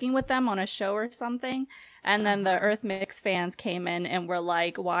like working with them on a show or something. And then the Earth Mix fans came in and were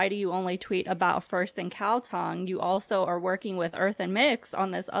like, why do you only tweet about First and Cowtongue? You also are working with Earth and Mix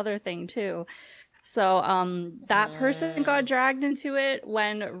on this other thing too. So that person got dragged into it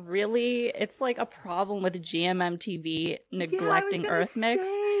when really it's like a problem with GMMTV neglecting Earth Mix.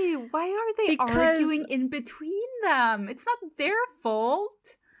 Why are they arguing in between them? It's not their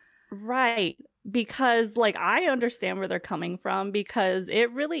fault. Right. Because like I understand where they're coming from, because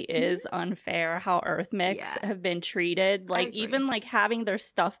it really is unfair how Earth Mix have been treated. Like even like having their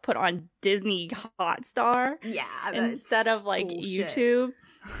stuff put on Disney Hotstar instead of like YouTube.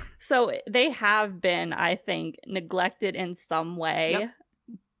 So they have been, I think, neglected in some way,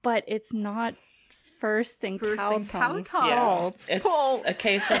 but it's not First and Cowtongue's fault. It's a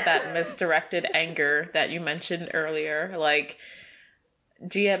case of that misdirected anger that you mentioned earlier. Like,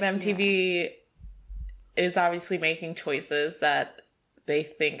 GMMTV is obviously making choices that they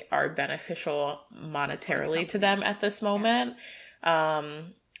think are beneficial monetarily to them at this moment.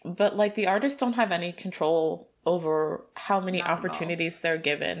 But, like, the artists don't have any control over how many opportunities they're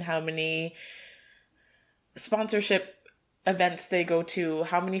given, how many sponsorship events they go to,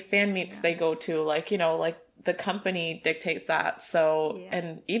 how many fan meets they go to. Like, you know, like the company dictates that. So,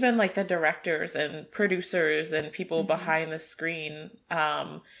 and even like the directors and producers and people behind the screen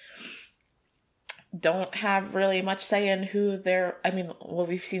don't have really much say in who they're, I mean, well,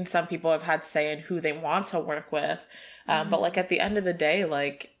 we've seen some people have had say in who they want to work with. But like at the end of the day,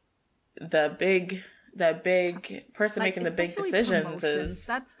 like the big person like, making the big decisions is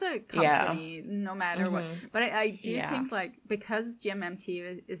that's the company no matter what. But I do think like because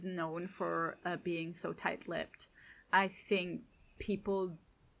GMMT is known for being so tight-lipped, I think people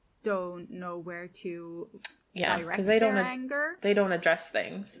don't know where to direct their anger. They don't address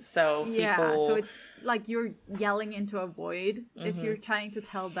things, so people... so it's like you're yelling into a void if you're trying to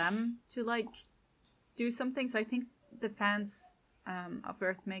tell them to like do something. So I think the fans of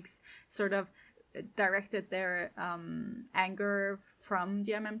Earth Mix sort of directed their anger from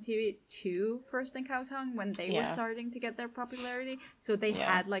GMMTV to First and Cowtongue when they were starting to get their popularity. So they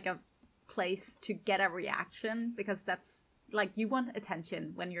had like a place to get a reaction, because that's like you want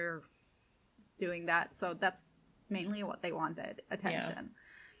attention when you're doing that. So that's mainly what they wanted, attention.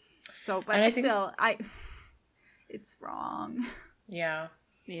 So, but it's wrong. Yeah.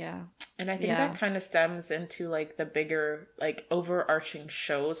 Yeah. And I think that kind of stems into like the bigger like overarching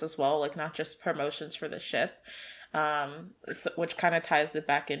shows as well, like not just promotions for the ship, which kind of ties it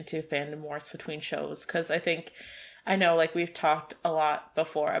back into fandom wars between shows. Because I know like we've talked a lot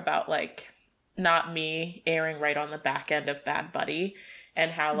before about like Not Me airing right on the back end of Bad Buddy,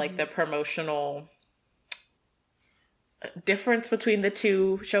 and how like the promotional difference between the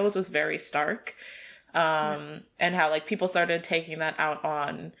two shows was very stark, and how like people started taking that out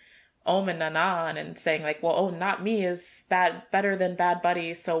on Om and Nanan and saying like, well, Not Me is better than Bad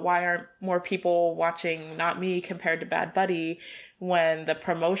Buddy, so why aren't more people watching Not Me compared to Bad Buddy, when the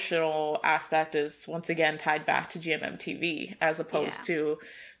promotional aspect is once again tied back to GMMTV as opposed to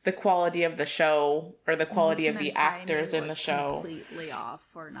the quality of the show or the quality of the actors in the show. Completely off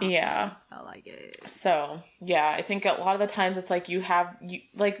for Not Me. I like it. So I think a lot of the times it's like you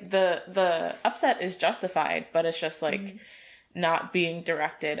like the upset is justified, but it's just like not being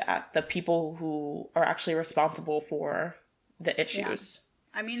directed at the people who are actually responsible for the issues.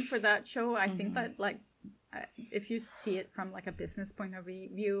 I mean, for that show, I think that like if you see it from like a business point of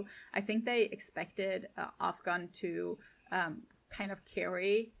view, I think they expected Afghan to kind of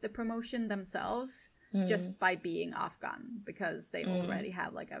carry the promotion themselves just by being Afghan, because they already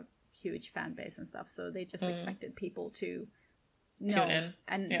have like a huge fan base and stuff. So they just expected people to know tune in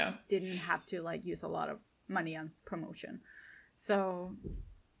and didn't have to like use a lot of money on promotion. So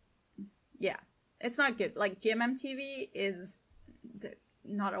yeah, it's not good. Like GMMTV is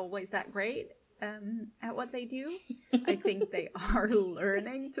not always that great at what they do. I think they are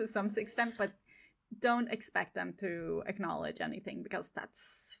learning to some extent, but don't expect them to acknowledge anything, because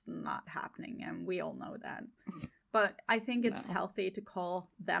that's not happening, and we all know that. But I think it's healthy to call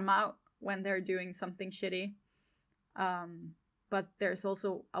them out when they're doing something shitty. But there's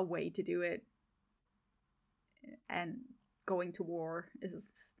also a way to do it and going to war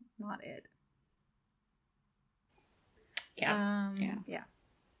is not it. Yeah.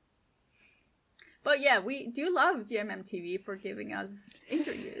 But yeah, we do love GMMTV for giving us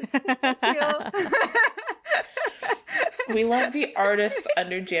interviews. Thank you. We love the artists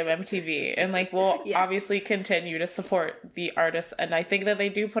under GMMTV, and like we'll obviously continue to support the artists, and I think that they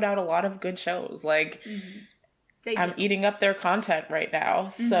do put out a lot of good shows. Like I'm eating up their content right now.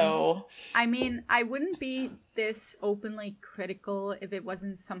 So I mean, I wouldn't be this openly critical if it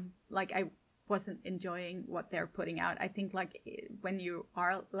wasn't I wasn't enjoying what they're putting out. I think like when you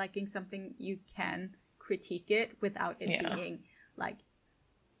are liking something, you can critique it without it being like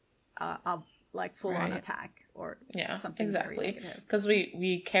a full on attack or something very negative. Because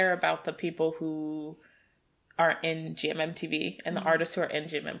we care about the people who are in GMMTV and the artists who are in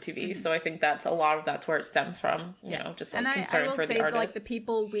GMMTV. So I think that's where it stems from. You know, just like concern for the artists. Like the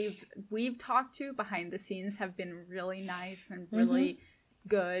people we've talked to behind the scenes have been really nice and really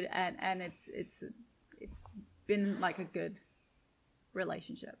good, and it's been like a good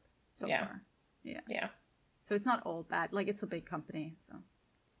relationship so far. Yeah. So it's not all bad. Like it's a big company, so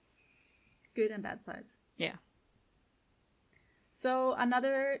good and bad sides. Yeah. So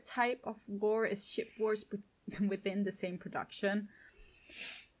another type of war is ship wars within the same production.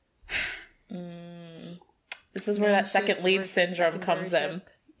 This is where that second lead syndrome comes in.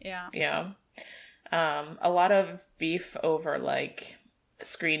 Yeah. A lot of beef over like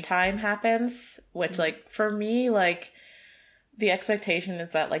screen time happens, which like for me, like the expectation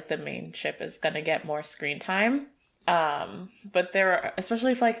is that like the main ship is gonna get more screen time. But there are,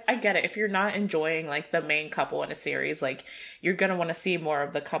 especially if like I get it, if you're not enjoying like the main couple in a series, like you're gonna want to see more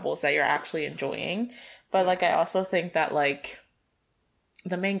of the couples that you're actually enjoying. But like I also think that like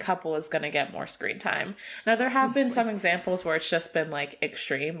the main couple is gonna get more screen time. Now there have been some examples where it's just been like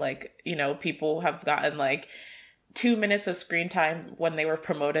extreme, like, you know, people have gotten like 2 minutes of screen time when they were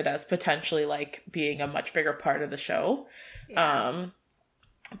promoted as potentially like being a much bigger part of the show.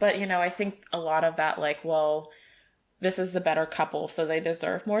 But you know, I think a lot of that like, well, this is the better couple, so they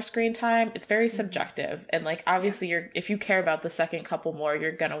deserve more screen time. It's very subjective. And like, obviously if you care about the second couple more,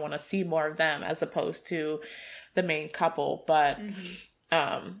 you're going to want to see more of them as opposed to the main couple. But,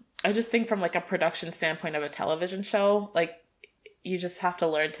 I just think from like a production standpoint of a television show, like you just have to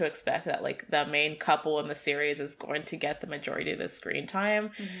learn to expect that like the main couple in the series is going to get the majority of the screen time,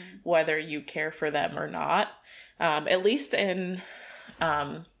 whether you care for them or not. At least in,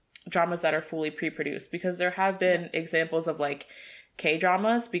 dramas that are fully pre-produced, because there have been examples of like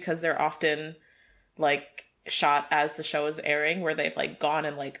K-dramas, because they're often like shot as the show is airing, where they've like gone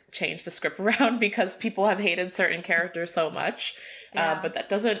and like changed the script around because people have hated certain characters so much. But that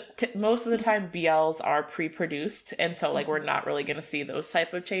doesn't most of the time BLs are pre-produced, and so like we're not really going to see those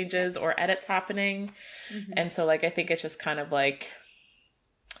type of changes or edits happening. And so like I think it's just kind of like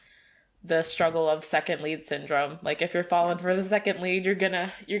the struggle of second lead syndrome. Like if you're falling for the second lead, you're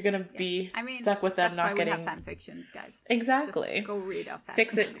gonna be stuck with them not getting. That's why we have fan fictions, guys. Exactly. Just go read a fan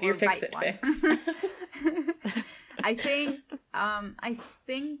fix it. Your fix it. Fix. I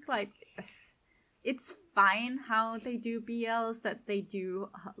think like it's fine how they do BLs, that they do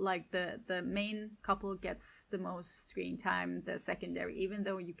like the main couple gets the most screen time, the secondary, even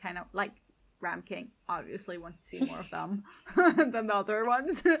though you kind of like Ram King obviously want to see more of them than the other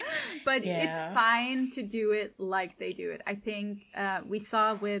ones. But it's fine to do it like they do it. I think we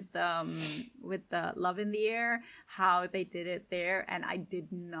saw with the Love in the Air how they did it there, and I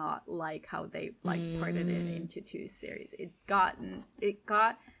did not like how they like parted it into two series. It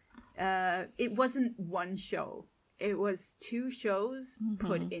wasn't one show. It was two shows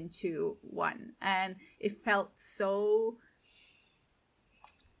put into one, and it felt so,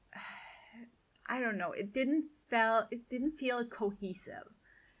 I don't know, it didn't feel cohesive.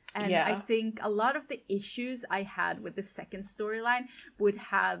 And I think a lot of the issues I had with the second storyline would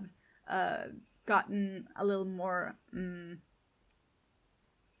have gotten a little more,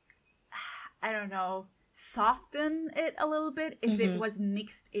 I don't know, soften it a little bit if it was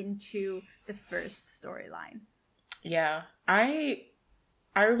mixed into the first storyline. Yeah. I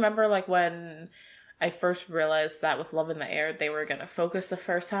remember like when I first realized that with Love in the Air, they were going to focus the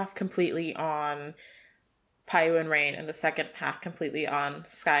first half completely on Payu and Rain and the second half completely on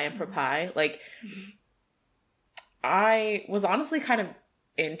Sky and Prapai. Like, I was honestly kind of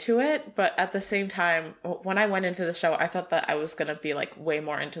into it, but at the same time, when I went into the show, I thought that I was going to be like way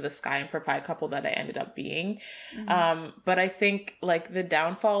more into the Sky and Prapai couple that I ended up being. But I think like the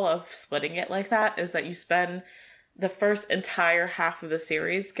downfall of splitting it like that is that you spend the first entire half of the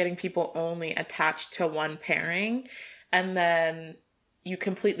series getting people only attached to one pairing, and then you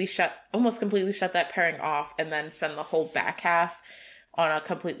almost completely shut that pairing off and then spend the whole back half on a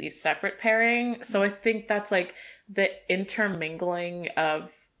completely separate pairing. So I think that's like the intermingling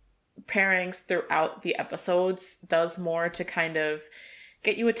of pairings throughout the episodes does more to kind of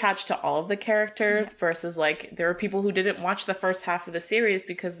get you attached to all of the characters versus like there are people who didn't watch the first half of the series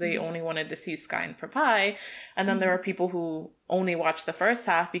because they only wanted to see Sky and Papai, and then there are people who only watched the first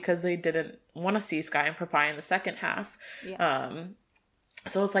half because they didn't want to see Sky and Papai in the second half.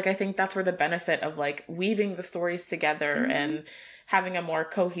 So it's like I think that's where the benefit of like weaving the stories together and having a more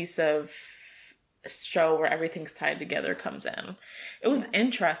cohesive show where everything's tied together comes in. It was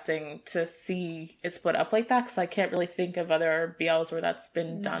interesting to see it split up like that because I can't really think of other BLs where that's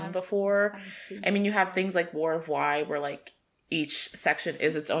been done before. I mean, you have things like War of Y where like each section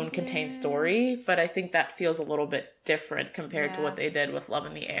is its own contained story, but I think that feels a little bit different compared to what they did with Love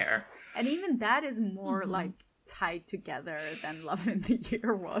in the Air. And even that is more like tied together than Love in the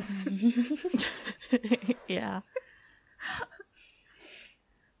Year was. Yeah.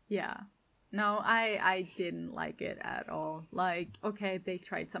 No, I didn't like it at all. Like, okay, they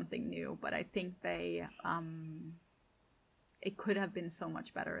tried something new, but I think they it could have been so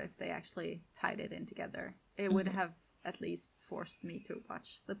much better if they actually tied it in together. It would have at least forced me to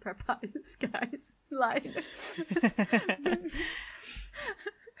watch the Papayas guys live.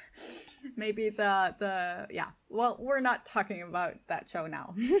 Maybe well, we're not talking about that show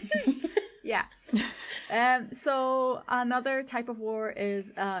now. So another type of war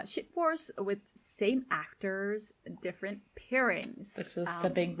is ship wars with same actors, different pairings. This is the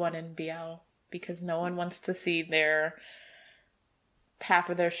big one in BL because no one wants to see their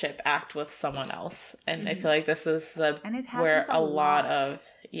half of their ship act with someone else, and I feel like this is where a lot of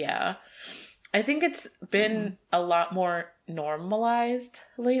I think it's been a lot more normalized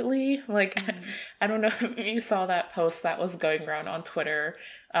lately. Like, I don't know if you saw that post that was going around on Twitter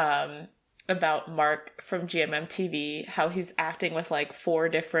about Mark from GMMTV, how he's acting with like 4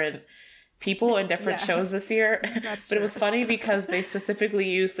 different people in different shows this year. But it was funny because they specifically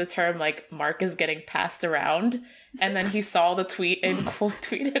used the term like Mark is getting passed around, and then he saw the tweet and quote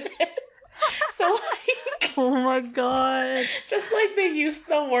tweeted it. So like, oh my god, just like they used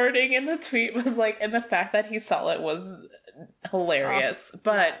the wording in the tweet was like, and the fact that he saw it was hilarious.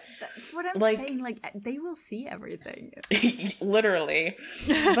 But that's what I'm saying, like they will see everything. Literally.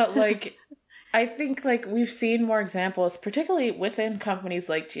 But like I think like we've seen more examples, particularly within companies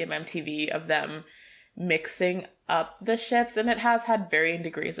like GMMTV, of them mixing up the ships, and it has had varying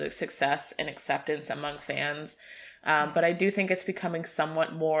degrees of success and acceptance among fans. But I do think it's becoming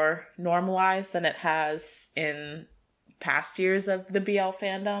somewhat more normalized than it has in past years of the BL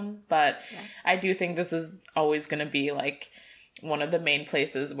fandom. But I do think this is always going to be like one of the main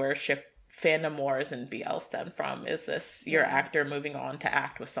places where ship fandom wars and BL stem from, is this your actor moving on to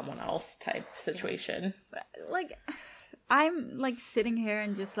act with someone else type situation. Like, I'm like sitting here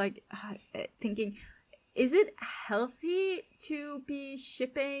and just like thinking, is it healthy to be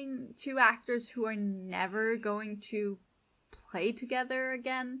shipping 2 actors who are never going to play together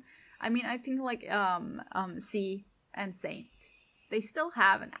again? I mean, I think like C and Saint, they still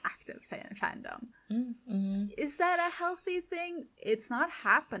have an active fandom. Mm-hmm. Is that a healthy thing? It's not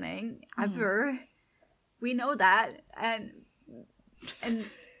happening ever. We know that, and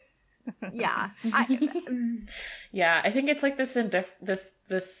yeah, I think it's like this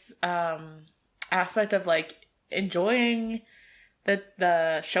this aspect of like enjoying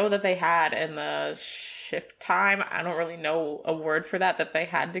the show that they had and the ship time. I don't really know a word for that they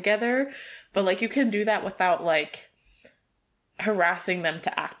had together, but like you can do that without like harassing them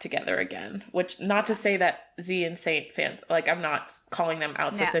to act together again, which not to say that Z and Saint fans, like I'm not calling them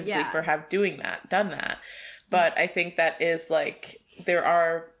out specifically for done that, but I think that is like there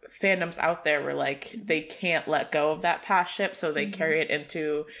are fandoms out there where like they can't let go of that past ship, so they carry it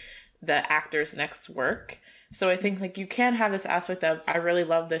into the actor's next work. So I think like you can have this aspect of, I really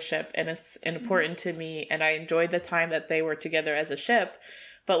love this ship and it's important to me and I enjoyed the time that they were together as a ship,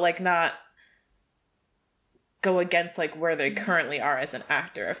 but like not go against like where they currently are as an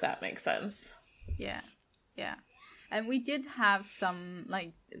actor, if that makes sense. Yeah. And we did have some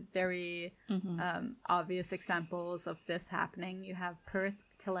like very obvious examples of this happening. You have Perth,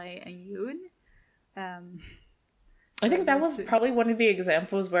 Talay, and Yoon. I think that was probably one of the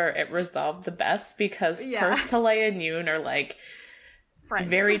examples where it resolved the best, because Perth, Talay, and Yoon are like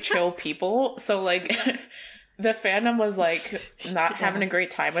very chill people. So like the fandom was like not having a great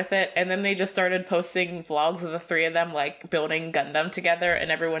time with it, and then they just started posting vlogs of the 3 of them like building Gundam together,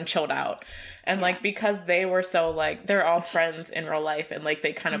 and everyone chilled out. And like because they were so like they're all friends in real life, and like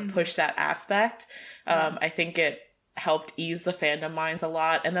they kind of push that aspect. I think it helped ease the fandom minds a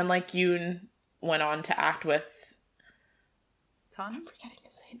lot. And then like Yoon went on to act with Ton? I'm forgetting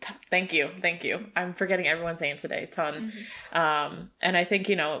his name. Thank you. I'm forgetting everyone's name today. Ton. And I think,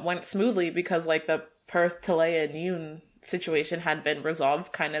 you know, it went smoothly because like the Perth, Talea, and Yoon situation had been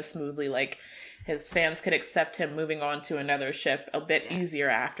resolved kind of smoothly. Like his fans could accept him moving on to another ship a bit easier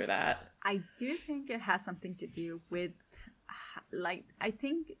after that. I do think it has something to do with, like, I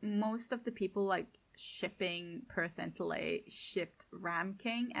think most of the people, like, shipping Perth and Talay shipped Ram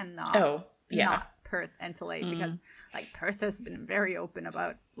King and not Perth and Talay because, like, Perth has been very open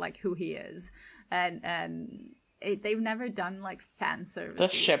about, like, who he is. And they've never done, like, fan service. The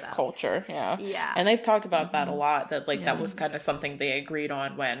ship stuff. Culture, yeah. Yeah. And they've talked about that a lot, that, like, that was kind of something they agreed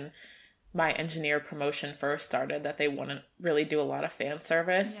on when My Engineer promotion first started, that they wouldn't really do a lot of fan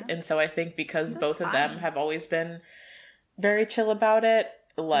service. And so I think because both of them have always been very chill about it,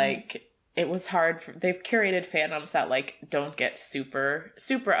 like it was hard they've curated fandoms that like don't get super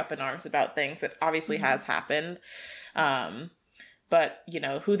up in arms about things. It obviously has happened, but you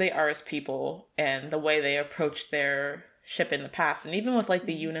know who they are as people and the way they approach their ship in the past, and even with like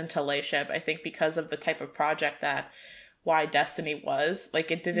the Yoon and Talay ship, I think because of the type of project that Why Destiny was,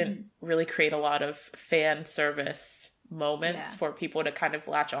 like it didn't really create a lot of fan service moments for people to kind of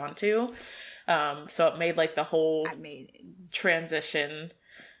latch onto. So it made like the whole transition.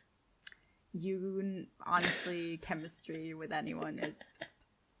 You honestly, chemistry with anyone is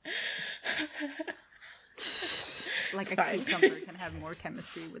like a cucumber can have more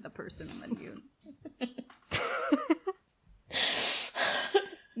chemistry with a person than you.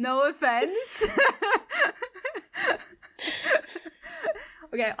 No offense.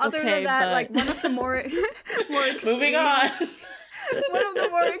 Okay, other than that, like one of the more extreme, moving on. One of the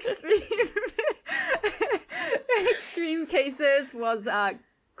more extreme cases was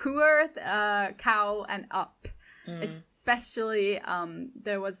Kuearth, Cow, and Up. Especially,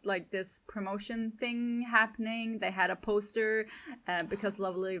 there was like this promotion thing happening. They had a poster because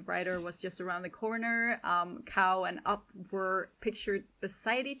Lovely Writer was just around the corner. Cow and Up were pictured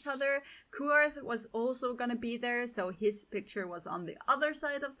beside each other. Kuearth was also gonna be there, so his picture was on the other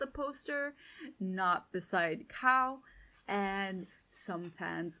side of the poster, not beside Cow. And some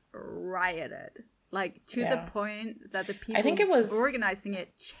fans rioted, like to the point that the people I think it was organizing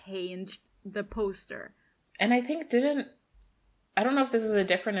it changed the poster. And I think I don't know if this was a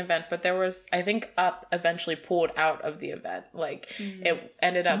different event, but there was, I think Up eventually pulled out of the event. Like it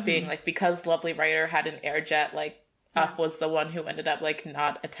ended up being like, because Lovely Writer had an air jet, like Up was the one who ended up like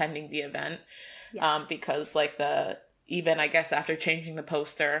not attending the event. Because like even I guess after changing the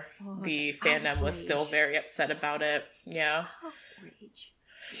poster, the fandom was still very upset about it. Yeah. Outrage.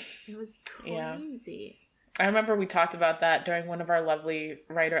 It was crazy. I remember we talked about that during one of our Lovely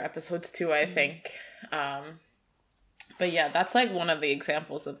Writer episodes too, I think. But yeah, that's like one of the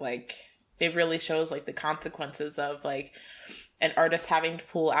examples of like, it really shows like the consequences of like an artist having to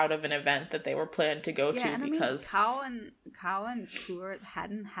pull out of an event that they were planned to go to, and because I mean, Cow and Kuearth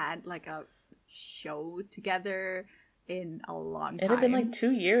hadn't had like a show together in a long time. It had been like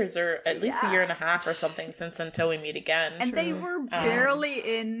 2 years or at least a year and a half or something since Until We Meet Again. And they were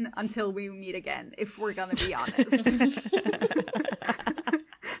barely in Until We Meet Again, if we're gonna be honest.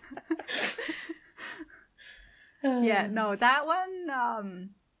 Yeah, no, that one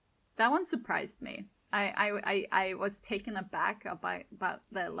surprised me. I was taken aback about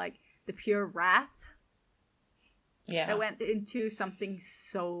the pure wrath. Yeah. That went into something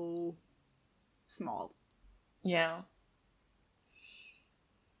so small. Yeah.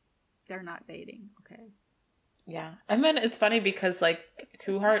 They're not dating, okay? Yeah. I mean, it's funny because like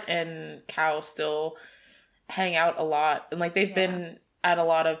Kuearth and Cow still hang out a lot, and like they've been at a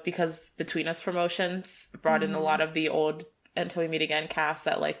lot of, because Between Us promotions brought in a lot of the old Until We Meet Again cast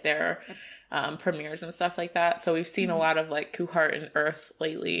at like their premieres and stuff like that. So we've seen a lot of like Kuearth and Earth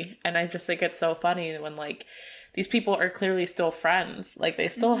lately, and I just think it's so funny when like these people are clearly still friends. Like they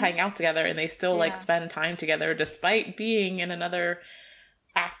still hang out together and they still like spend time together despite being in another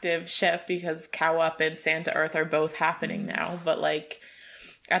active ship, because Cow Up and Santa Earth are both happening now. But like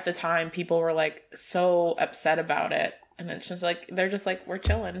at the time people were like so upset about it. And it's just like, they're just like, we're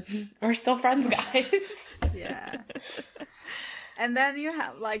chilling. We're still friends, guys. Yeah. And then you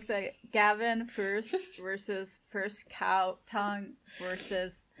have like the Gavin First versus First Cow Tongue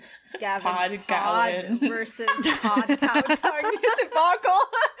versus Gavin Pod versus Pod Cow Tongue debacle.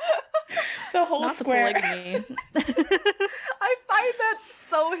 The whole Not square. I I find that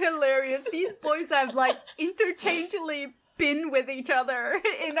so hilarious. These boys have like interchangeably been with each other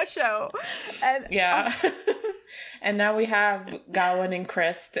in a show. And And now we have Gowan and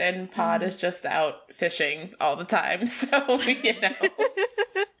Chris, and Pod is just out fishing all the time. So, you know.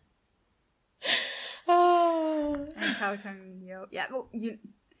 Oh. And Kaotang Yo. Yeah, well, you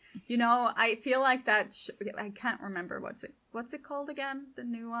know, I feel like that. I can't remember what's it called again? The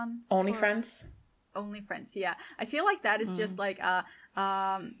new one. Only Friends. Only Friends. Yeah, I feel like that is just like a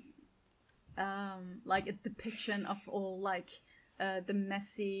depiction of all like the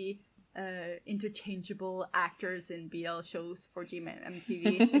messy. Interchangeable actors in BL shows for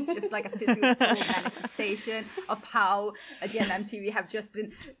GMMTV. It's just like a physical manifestation of how GMMTV have just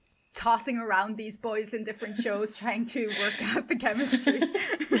been tossing around these boys in different shows trying to work out the chemistry.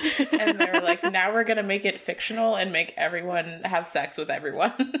 And they were like, now we're gonna make it fictional and make everyone have sex with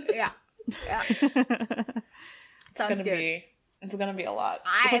everyone. Yeah. Sounds good. It's gonna be a lot.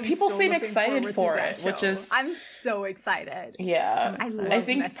 But people seem excited for it, which is... I'm so excited. Yeah. I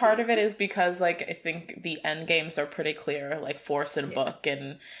think messy. part of it is because, like, I think the end games are pretty clear, like Force and Book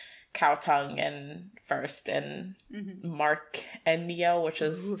and Kaotang and First and Mark and Neo, which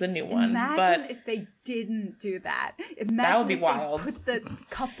is the new one. Imagine if they didn't do that. Imagine that would be if wild. They put the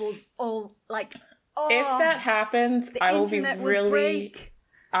couples all like... if that happens, I will be really... break.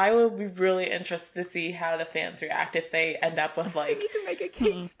 I will be really interested to see how the fans react if they end up with like... We need to make a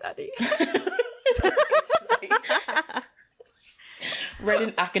case study. Write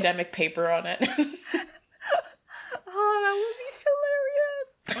an academic paper on it. Oh, that would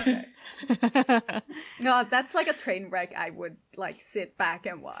be hilarious. Okay. No, that's like a train wreck I would like sit back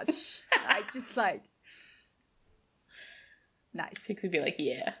and watch. I just like... Nice. It could be like,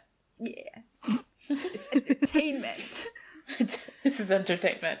 yeah. Yeah. It's entertainment. This is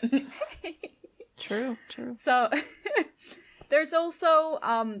entertainment. True. So there's also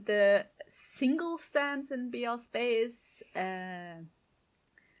the single stands in BL space.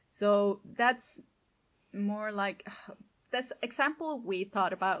 So that's more like this example we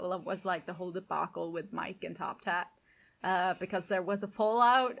thought about was like the whole debacle with Mike and Top Tap, because there was a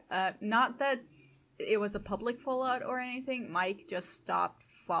fallout. Not that it was a public fallout or anything. Mike just stopped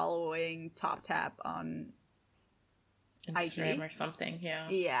following Top Tap on Instagram IG or something, yeah.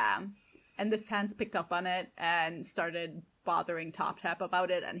 Yeah. And the fans picked up on it and started bothering Top Tap about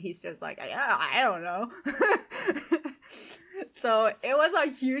it, and he's just like, yeah, I don't know. So it was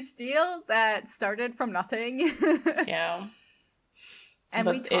a huge deal that started from nothing. Yeah. And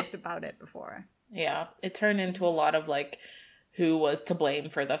But we talked about it before. Yeah. It turned into a lot of like who was to blame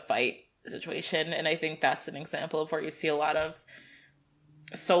for the fight situation, and I think that's an example of where you see a lot of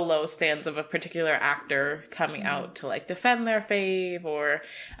solo stands of a particular actor coming out to like defend their fave, or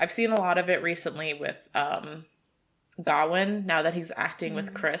I've seen a lot of it recently with Gawain, now that he's acting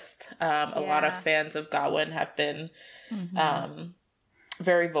with Chris. A lot of fans of Gawain have been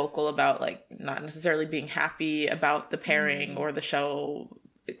very vocal about like not necessarily being happy about the pairing or the show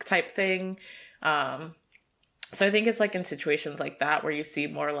type thing. So I think it's like in situations like that where you see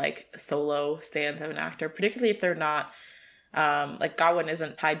more like solo stands of an actor, particularly if they're not like Gawain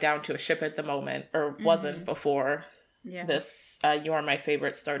isn't tied down to a ship at the moment, or wasn't before this You Are My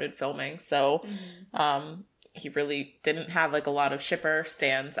Favorite started filming. So he really didn't have like a lot of shipper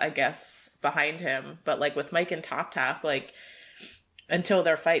stands, I guess, behind him. But like with Mike and Top Tap, like until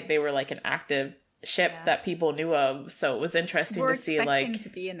their fight, they were like an active ship that people knew of. So it was interesting to see like expecting to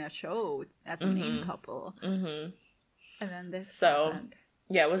be in a show as a main couple. And then this happened.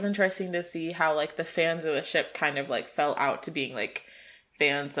 Yeah, it was interesting to see how like the fans of the ship kind of like fell out to being like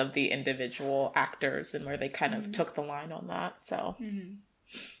fans of the individual actors, and where they kind of took the line on that. So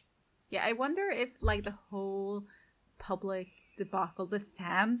yeah, I wonder if like the whole public debacle the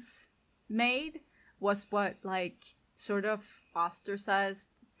fans made was what like sort of ostracized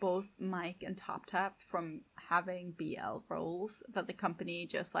both Mike and Top Tap from having BL roles, that the company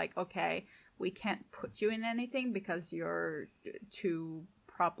just like, okay, we can't put you in anything because you're too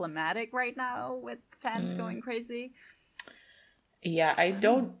problematic right now with fans going crazy. Yeah, I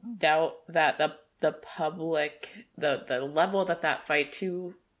don't doubt that the public, the level that fight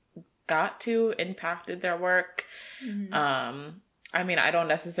got to impacted their work. I mean, I don't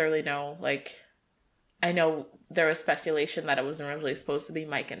necessarily know, like, I know there was speculation that it was originally supposed to be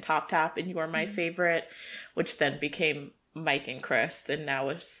Mike and Top Tap and You Are My Favorite, which then became Mike and Chris, and now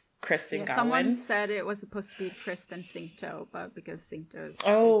it's Chris and Gawain. Someone said it was supposed to be Chris and Cincto, but because Cincto's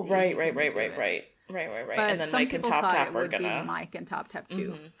right. But And then some Mike and people Top thought Tap it were would gonna be Mike and Top Tap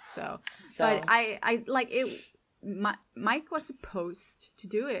too. So, So- but I like it. Mike was supposed to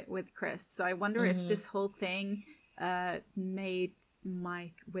do it with Chris, so I wonder if this whole thing made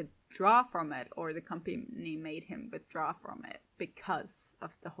Mike withdraw from it, or the company made him withdraw from it because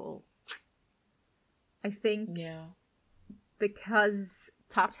of the whole I think because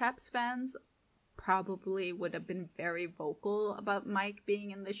Top Taps fans probably would have been very vocal about Mike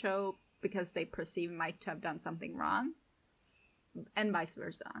being in the show because they perceive Mike to have done something wrong, and vice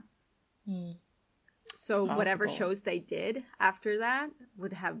versa. So whatever shows they did after that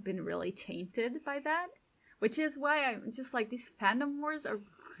would have been really tainted by that, which is why I'm just like, these fandom wars are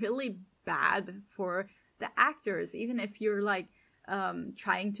really bad for the actors. Even if you're like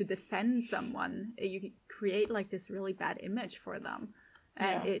trying to defend someone, you create like this really bad image for them,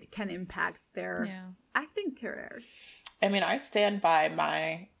 and it can impact their acting careers. I mean, I stand by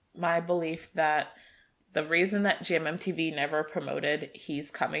my belief that the reason that GMMTV never promoted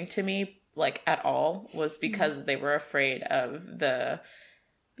He's Coming to Me like at all was because they were afraid of the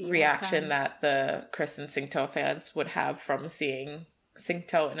reaction that the Chris and Singto fans would have from seeing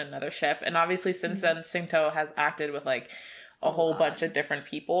Singto in another ship. And obviously since then Singto has acted with like a whole bunch of different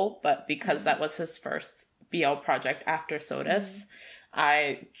people, but because that was his first BL project after Sodus,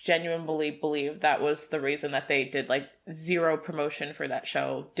 I genuinely believe that was the reason that they did like zero promotion for that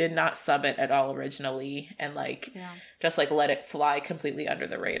show, did not sub it at all originally, and like just like let it fly completely under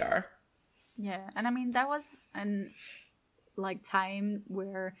the radar. Yeah, and I mean that was an like time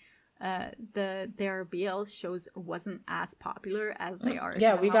where their BL shows wasn't as popular as they are.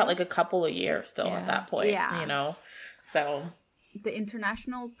 Yeah, now. We got like a couple a year still at that point. You know, so the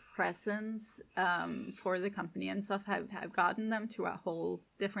international presence for the company and stuff have gotten them to a whole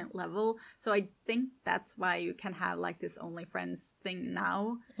different level. So I think that's why you can have like this OnlyFriends thing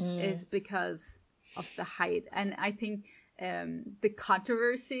now, is because of the height. And I think the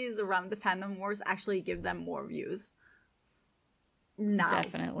controversies around the fandom wars actually give them more views now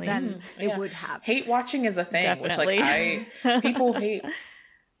Definitely. than it would have. Hate watching is a thing, which like people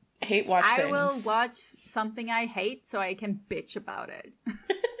hate watch things. I will watch something I hate so I can bitch about it.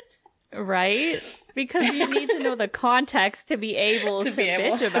 Right? Because you need to know the context to be able to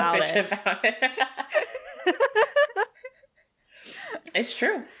bitch about it. It's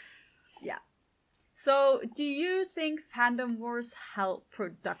true. Yeah. So, do you think fandom wars help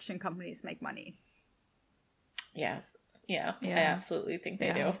production companies make money? Yes. Yeah. I absolutely think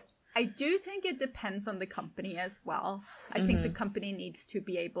they do. I do think it depends on the company as well. I think the company needs to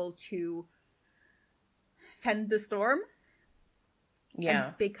be able to fend the storm. Yeah.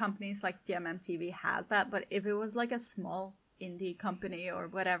 And big companies like GMMTV has that. But if it was like a small indie company or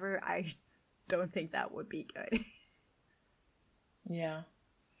whatever, I don't think that would be good. Yeah.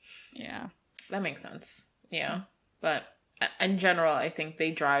 Yeah. That makes sense. Yeah. But in general, I think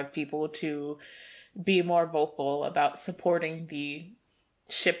they drive people to be more vocal about supporting the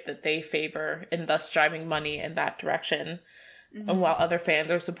ship that they favor and thus driving money in that direction. And while other fans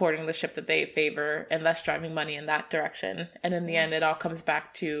are supporting the ship that they favor and thus driving money in that direction. And in the end, it all comes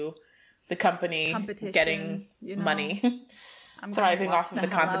back to the company getting money. I'm thriving off of the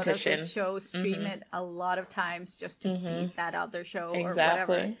competition. Out of this show, stream it a lot of times just to beat that other show or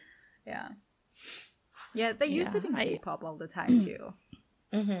whatever. Yeah. Yeah, they use it in K-pop all the time too.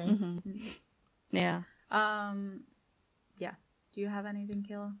 Yeah. Yeah. Do you have anything,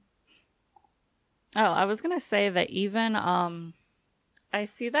 Kayla? Oh, I was gonna say that even I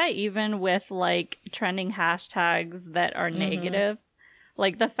see that even with like trending hashtags that are negative,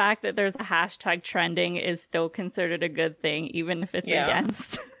 like the fact that there's a hashtag trending is still considered a good thing, even if it's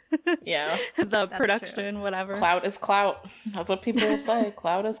against the production, whatever. Clout is clout. That's what people will say.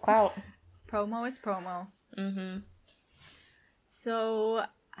 Clout is clout. Promo is promo. So,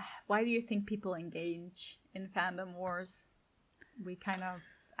 why do you think people engage in fandom wars? We kind of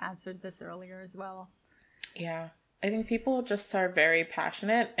answered this earlier as well. Yeah. I think people just are very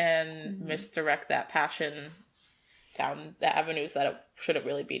passionate and misdirect that passion down the avenues that it shouldn't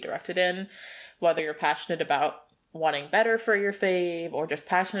really be directed in. Whether you're passionate about wanting better for your fave or just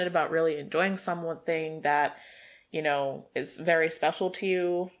passionate about really enjoying something that, you know, is very special to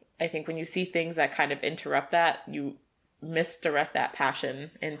you. I think when you see things that kind of interrupt that, you misdirect that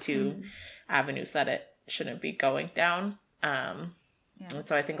passion into avenues that it shouldn't be going down. And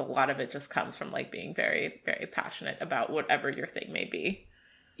so I think a lot of it just comes from like being very, very passionate about whatever your thing may be.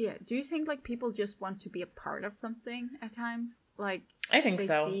 Yeah. Do you think like people just want to be a part of something at times? Like, I think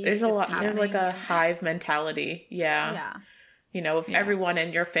so. There's a lot. There's like a hive mentality. Yeah. Yeah. You know, if everyone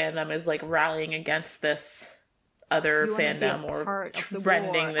in your fandom is like rallying against this other fandom or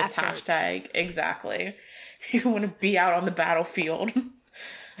trending this hashtag, exactly. You want to be out on the battlefield.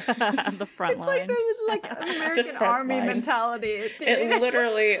 The front It's lines. like American front Army lines. mentality. It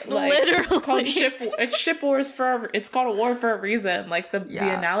literally, like, Literally. it's called ship wars it's called a war for a reason. Like, the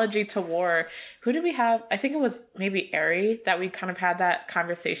analogy to war. Who did we have? I think it was maybe Ari that we kind of had that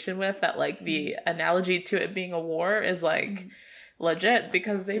conversation with, that, like, the analogy to it being a war is, like, legit,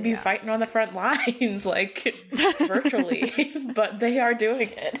 because they be fighting on the front lines, like, virtually. But they are doing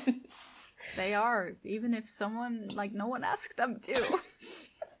it. They are, even if someone, like, no one asked them to.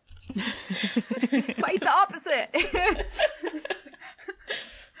 Fight the opposite.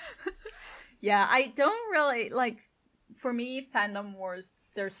 Yeah, I don't really, like, for me, fandom wars,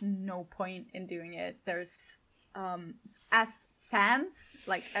 there's no point in doing it. There's, as fans,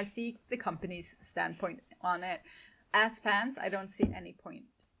 like, I see the company's standpoint on it. As fans, I don't see any point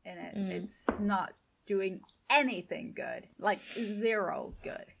in it. It's not doing anything good. Like, zero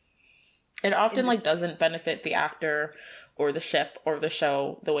good. It often, like, doesn't benefit the actor or the ship or the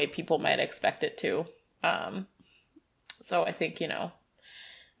show the way people might expect it to. So I think, you know.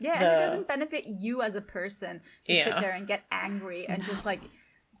 Yeah, and it doesn't benefit you as a person to sit there and get angry and just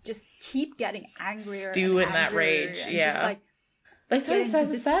keep getting angrier. Stew in that rage, Just, like Tony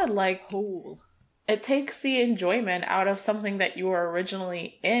said, like, hole. It takes the enjoyment out of something that you were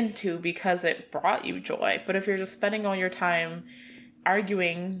originally into because it brought you joy. But if you're just spending all your time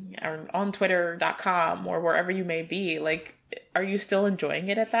arguing or on twitter.com or wherever you may be, like, are you still enjoying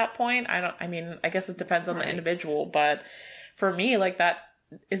it at that point? I guess it depends on the individual, but for me, like, that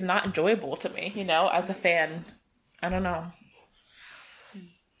is not enjoyable to me, you know, as a fan. I don't know.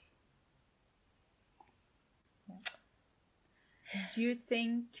 Do you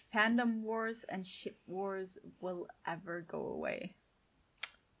think fandom wars and ship wars will ever go away?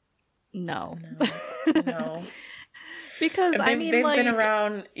 No. No. Because they've been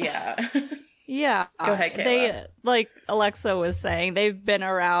around. Yeah. Yeah. Go ahead, Kayla. Like Alexa was saying, they've been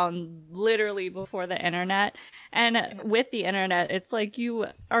around literally before the internet. And with the internet, it's like you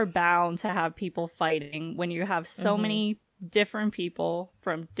are bound to have people fighting when you have so many different people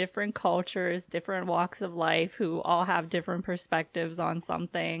from different cultures, different walks of life, who all have different perspectives on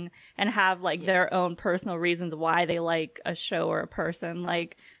something and have, like, their own personal reasons why they like a show or a person.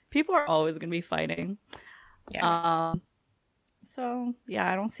 Like, people are always going to be fighting. Yeah. So,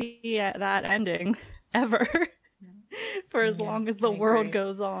 yeah, I don't see that ending ever for as long as the world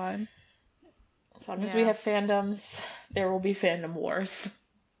goes on. As long as we have fandoms, there will be fandom wars.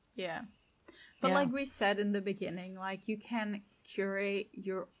 Yeah. But like we said in the beginning, like, you can curate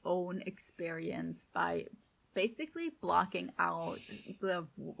your own experience by basically blocking out the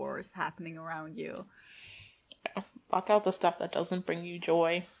wars happening around you. Yeah. Block out the stuff that doesn't bring you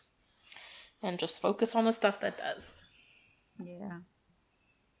joy and just focus on the stuff that does. Yeah.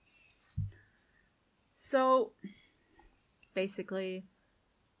 So, basically,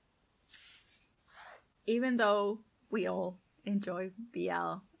 even though we all enjoy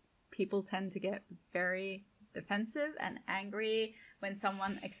BL, people tend to get very defensive and angry when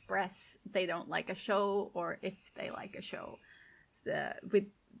someone express they don't like a show, or if they like a show, with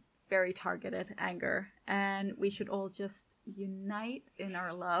very targeted anger. And we should all just unite in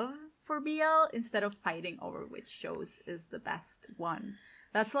our love for BL instead of fighting over which shows is the best one.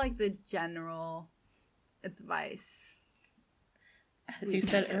 That's like the general advice. As you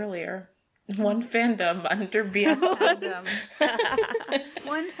said earlier, one fandom under BL.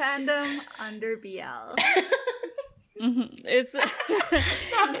 One fandom under BL. It's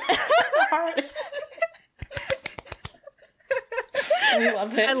hard. I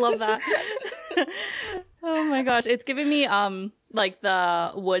love it. I love that. Oh my gosh, it's giving me like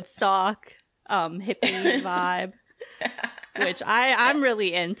the Woodstock hippie vibe, which I'm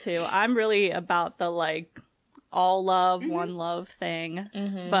really into. I'm really about the, like, all love, one love thing.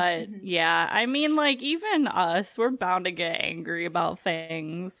 But yeah, I mean, like, even us, we're bound to get angry about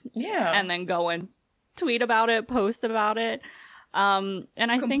things. Yeah. And then go and tweet about it, post about it. And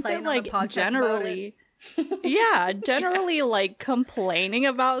I think that, like, generally, yeah, generally, like, complaining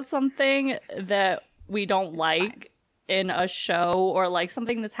about something that we don't like in a show, or like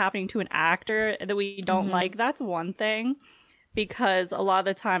something that's happening to an actor that we don't like, that's one thing. Because a lot of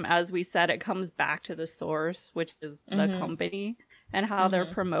the time, as we said, it comes back to the source, which is the company and how they're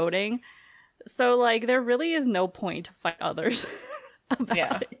promoting. So, like, there really is no point to fight others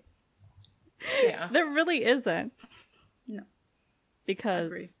about it. Yeah. There really isn't. No.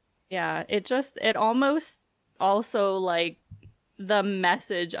 Because, it almost also, like, the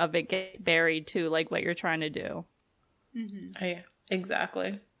message of it gets buried too, like what you're trying to do. Yeah,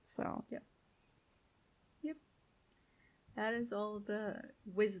 exactly. So, Yep. that is all the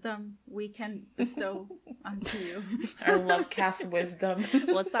wisdom we can bestow onto you. Our LoveCast wisdom.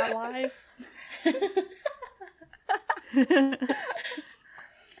 Was that wise?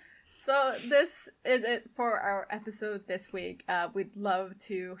 So this is it for our episode this week. We'd love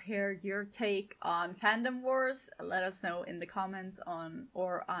to hear your take on Fandom Wars. Let us know in the comments on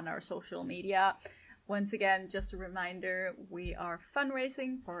our social media. Once again, just a reminder, we are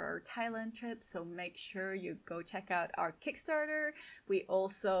fundraising for our Thailand trip, so make sure you go check out our Kickstarter. We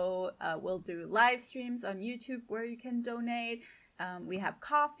also will do live streams on YouTube where you can donate. We have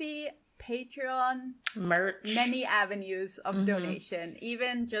coffee, Patreon, merch, many avenues of donation,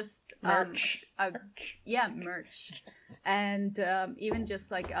 even just merch. Merch, and even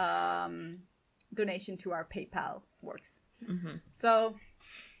just like donation to our PayPal works. So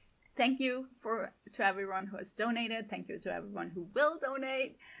thank you to everyone who has donated. Thank you to everyone who will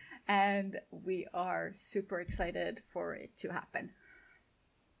donate, and we are super excited for it to happen.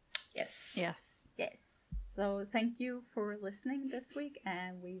 Yes. So thank you for listening this week,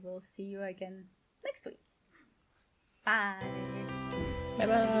 and we will see you again next week. Bye.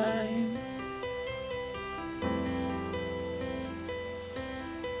 Bye-bye.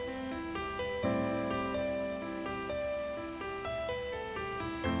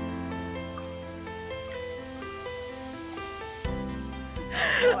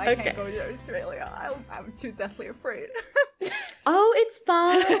 No, I can't go to Australia. I'm too deathly afraid. Oh, it's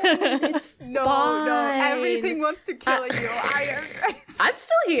fine. It's No, fine. Everything wants to kill you. I'm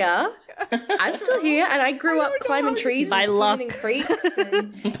still here. I'm still here, and I grew up climbing trees By and luck. swimming in creeks.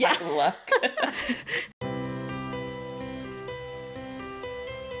 And By luck.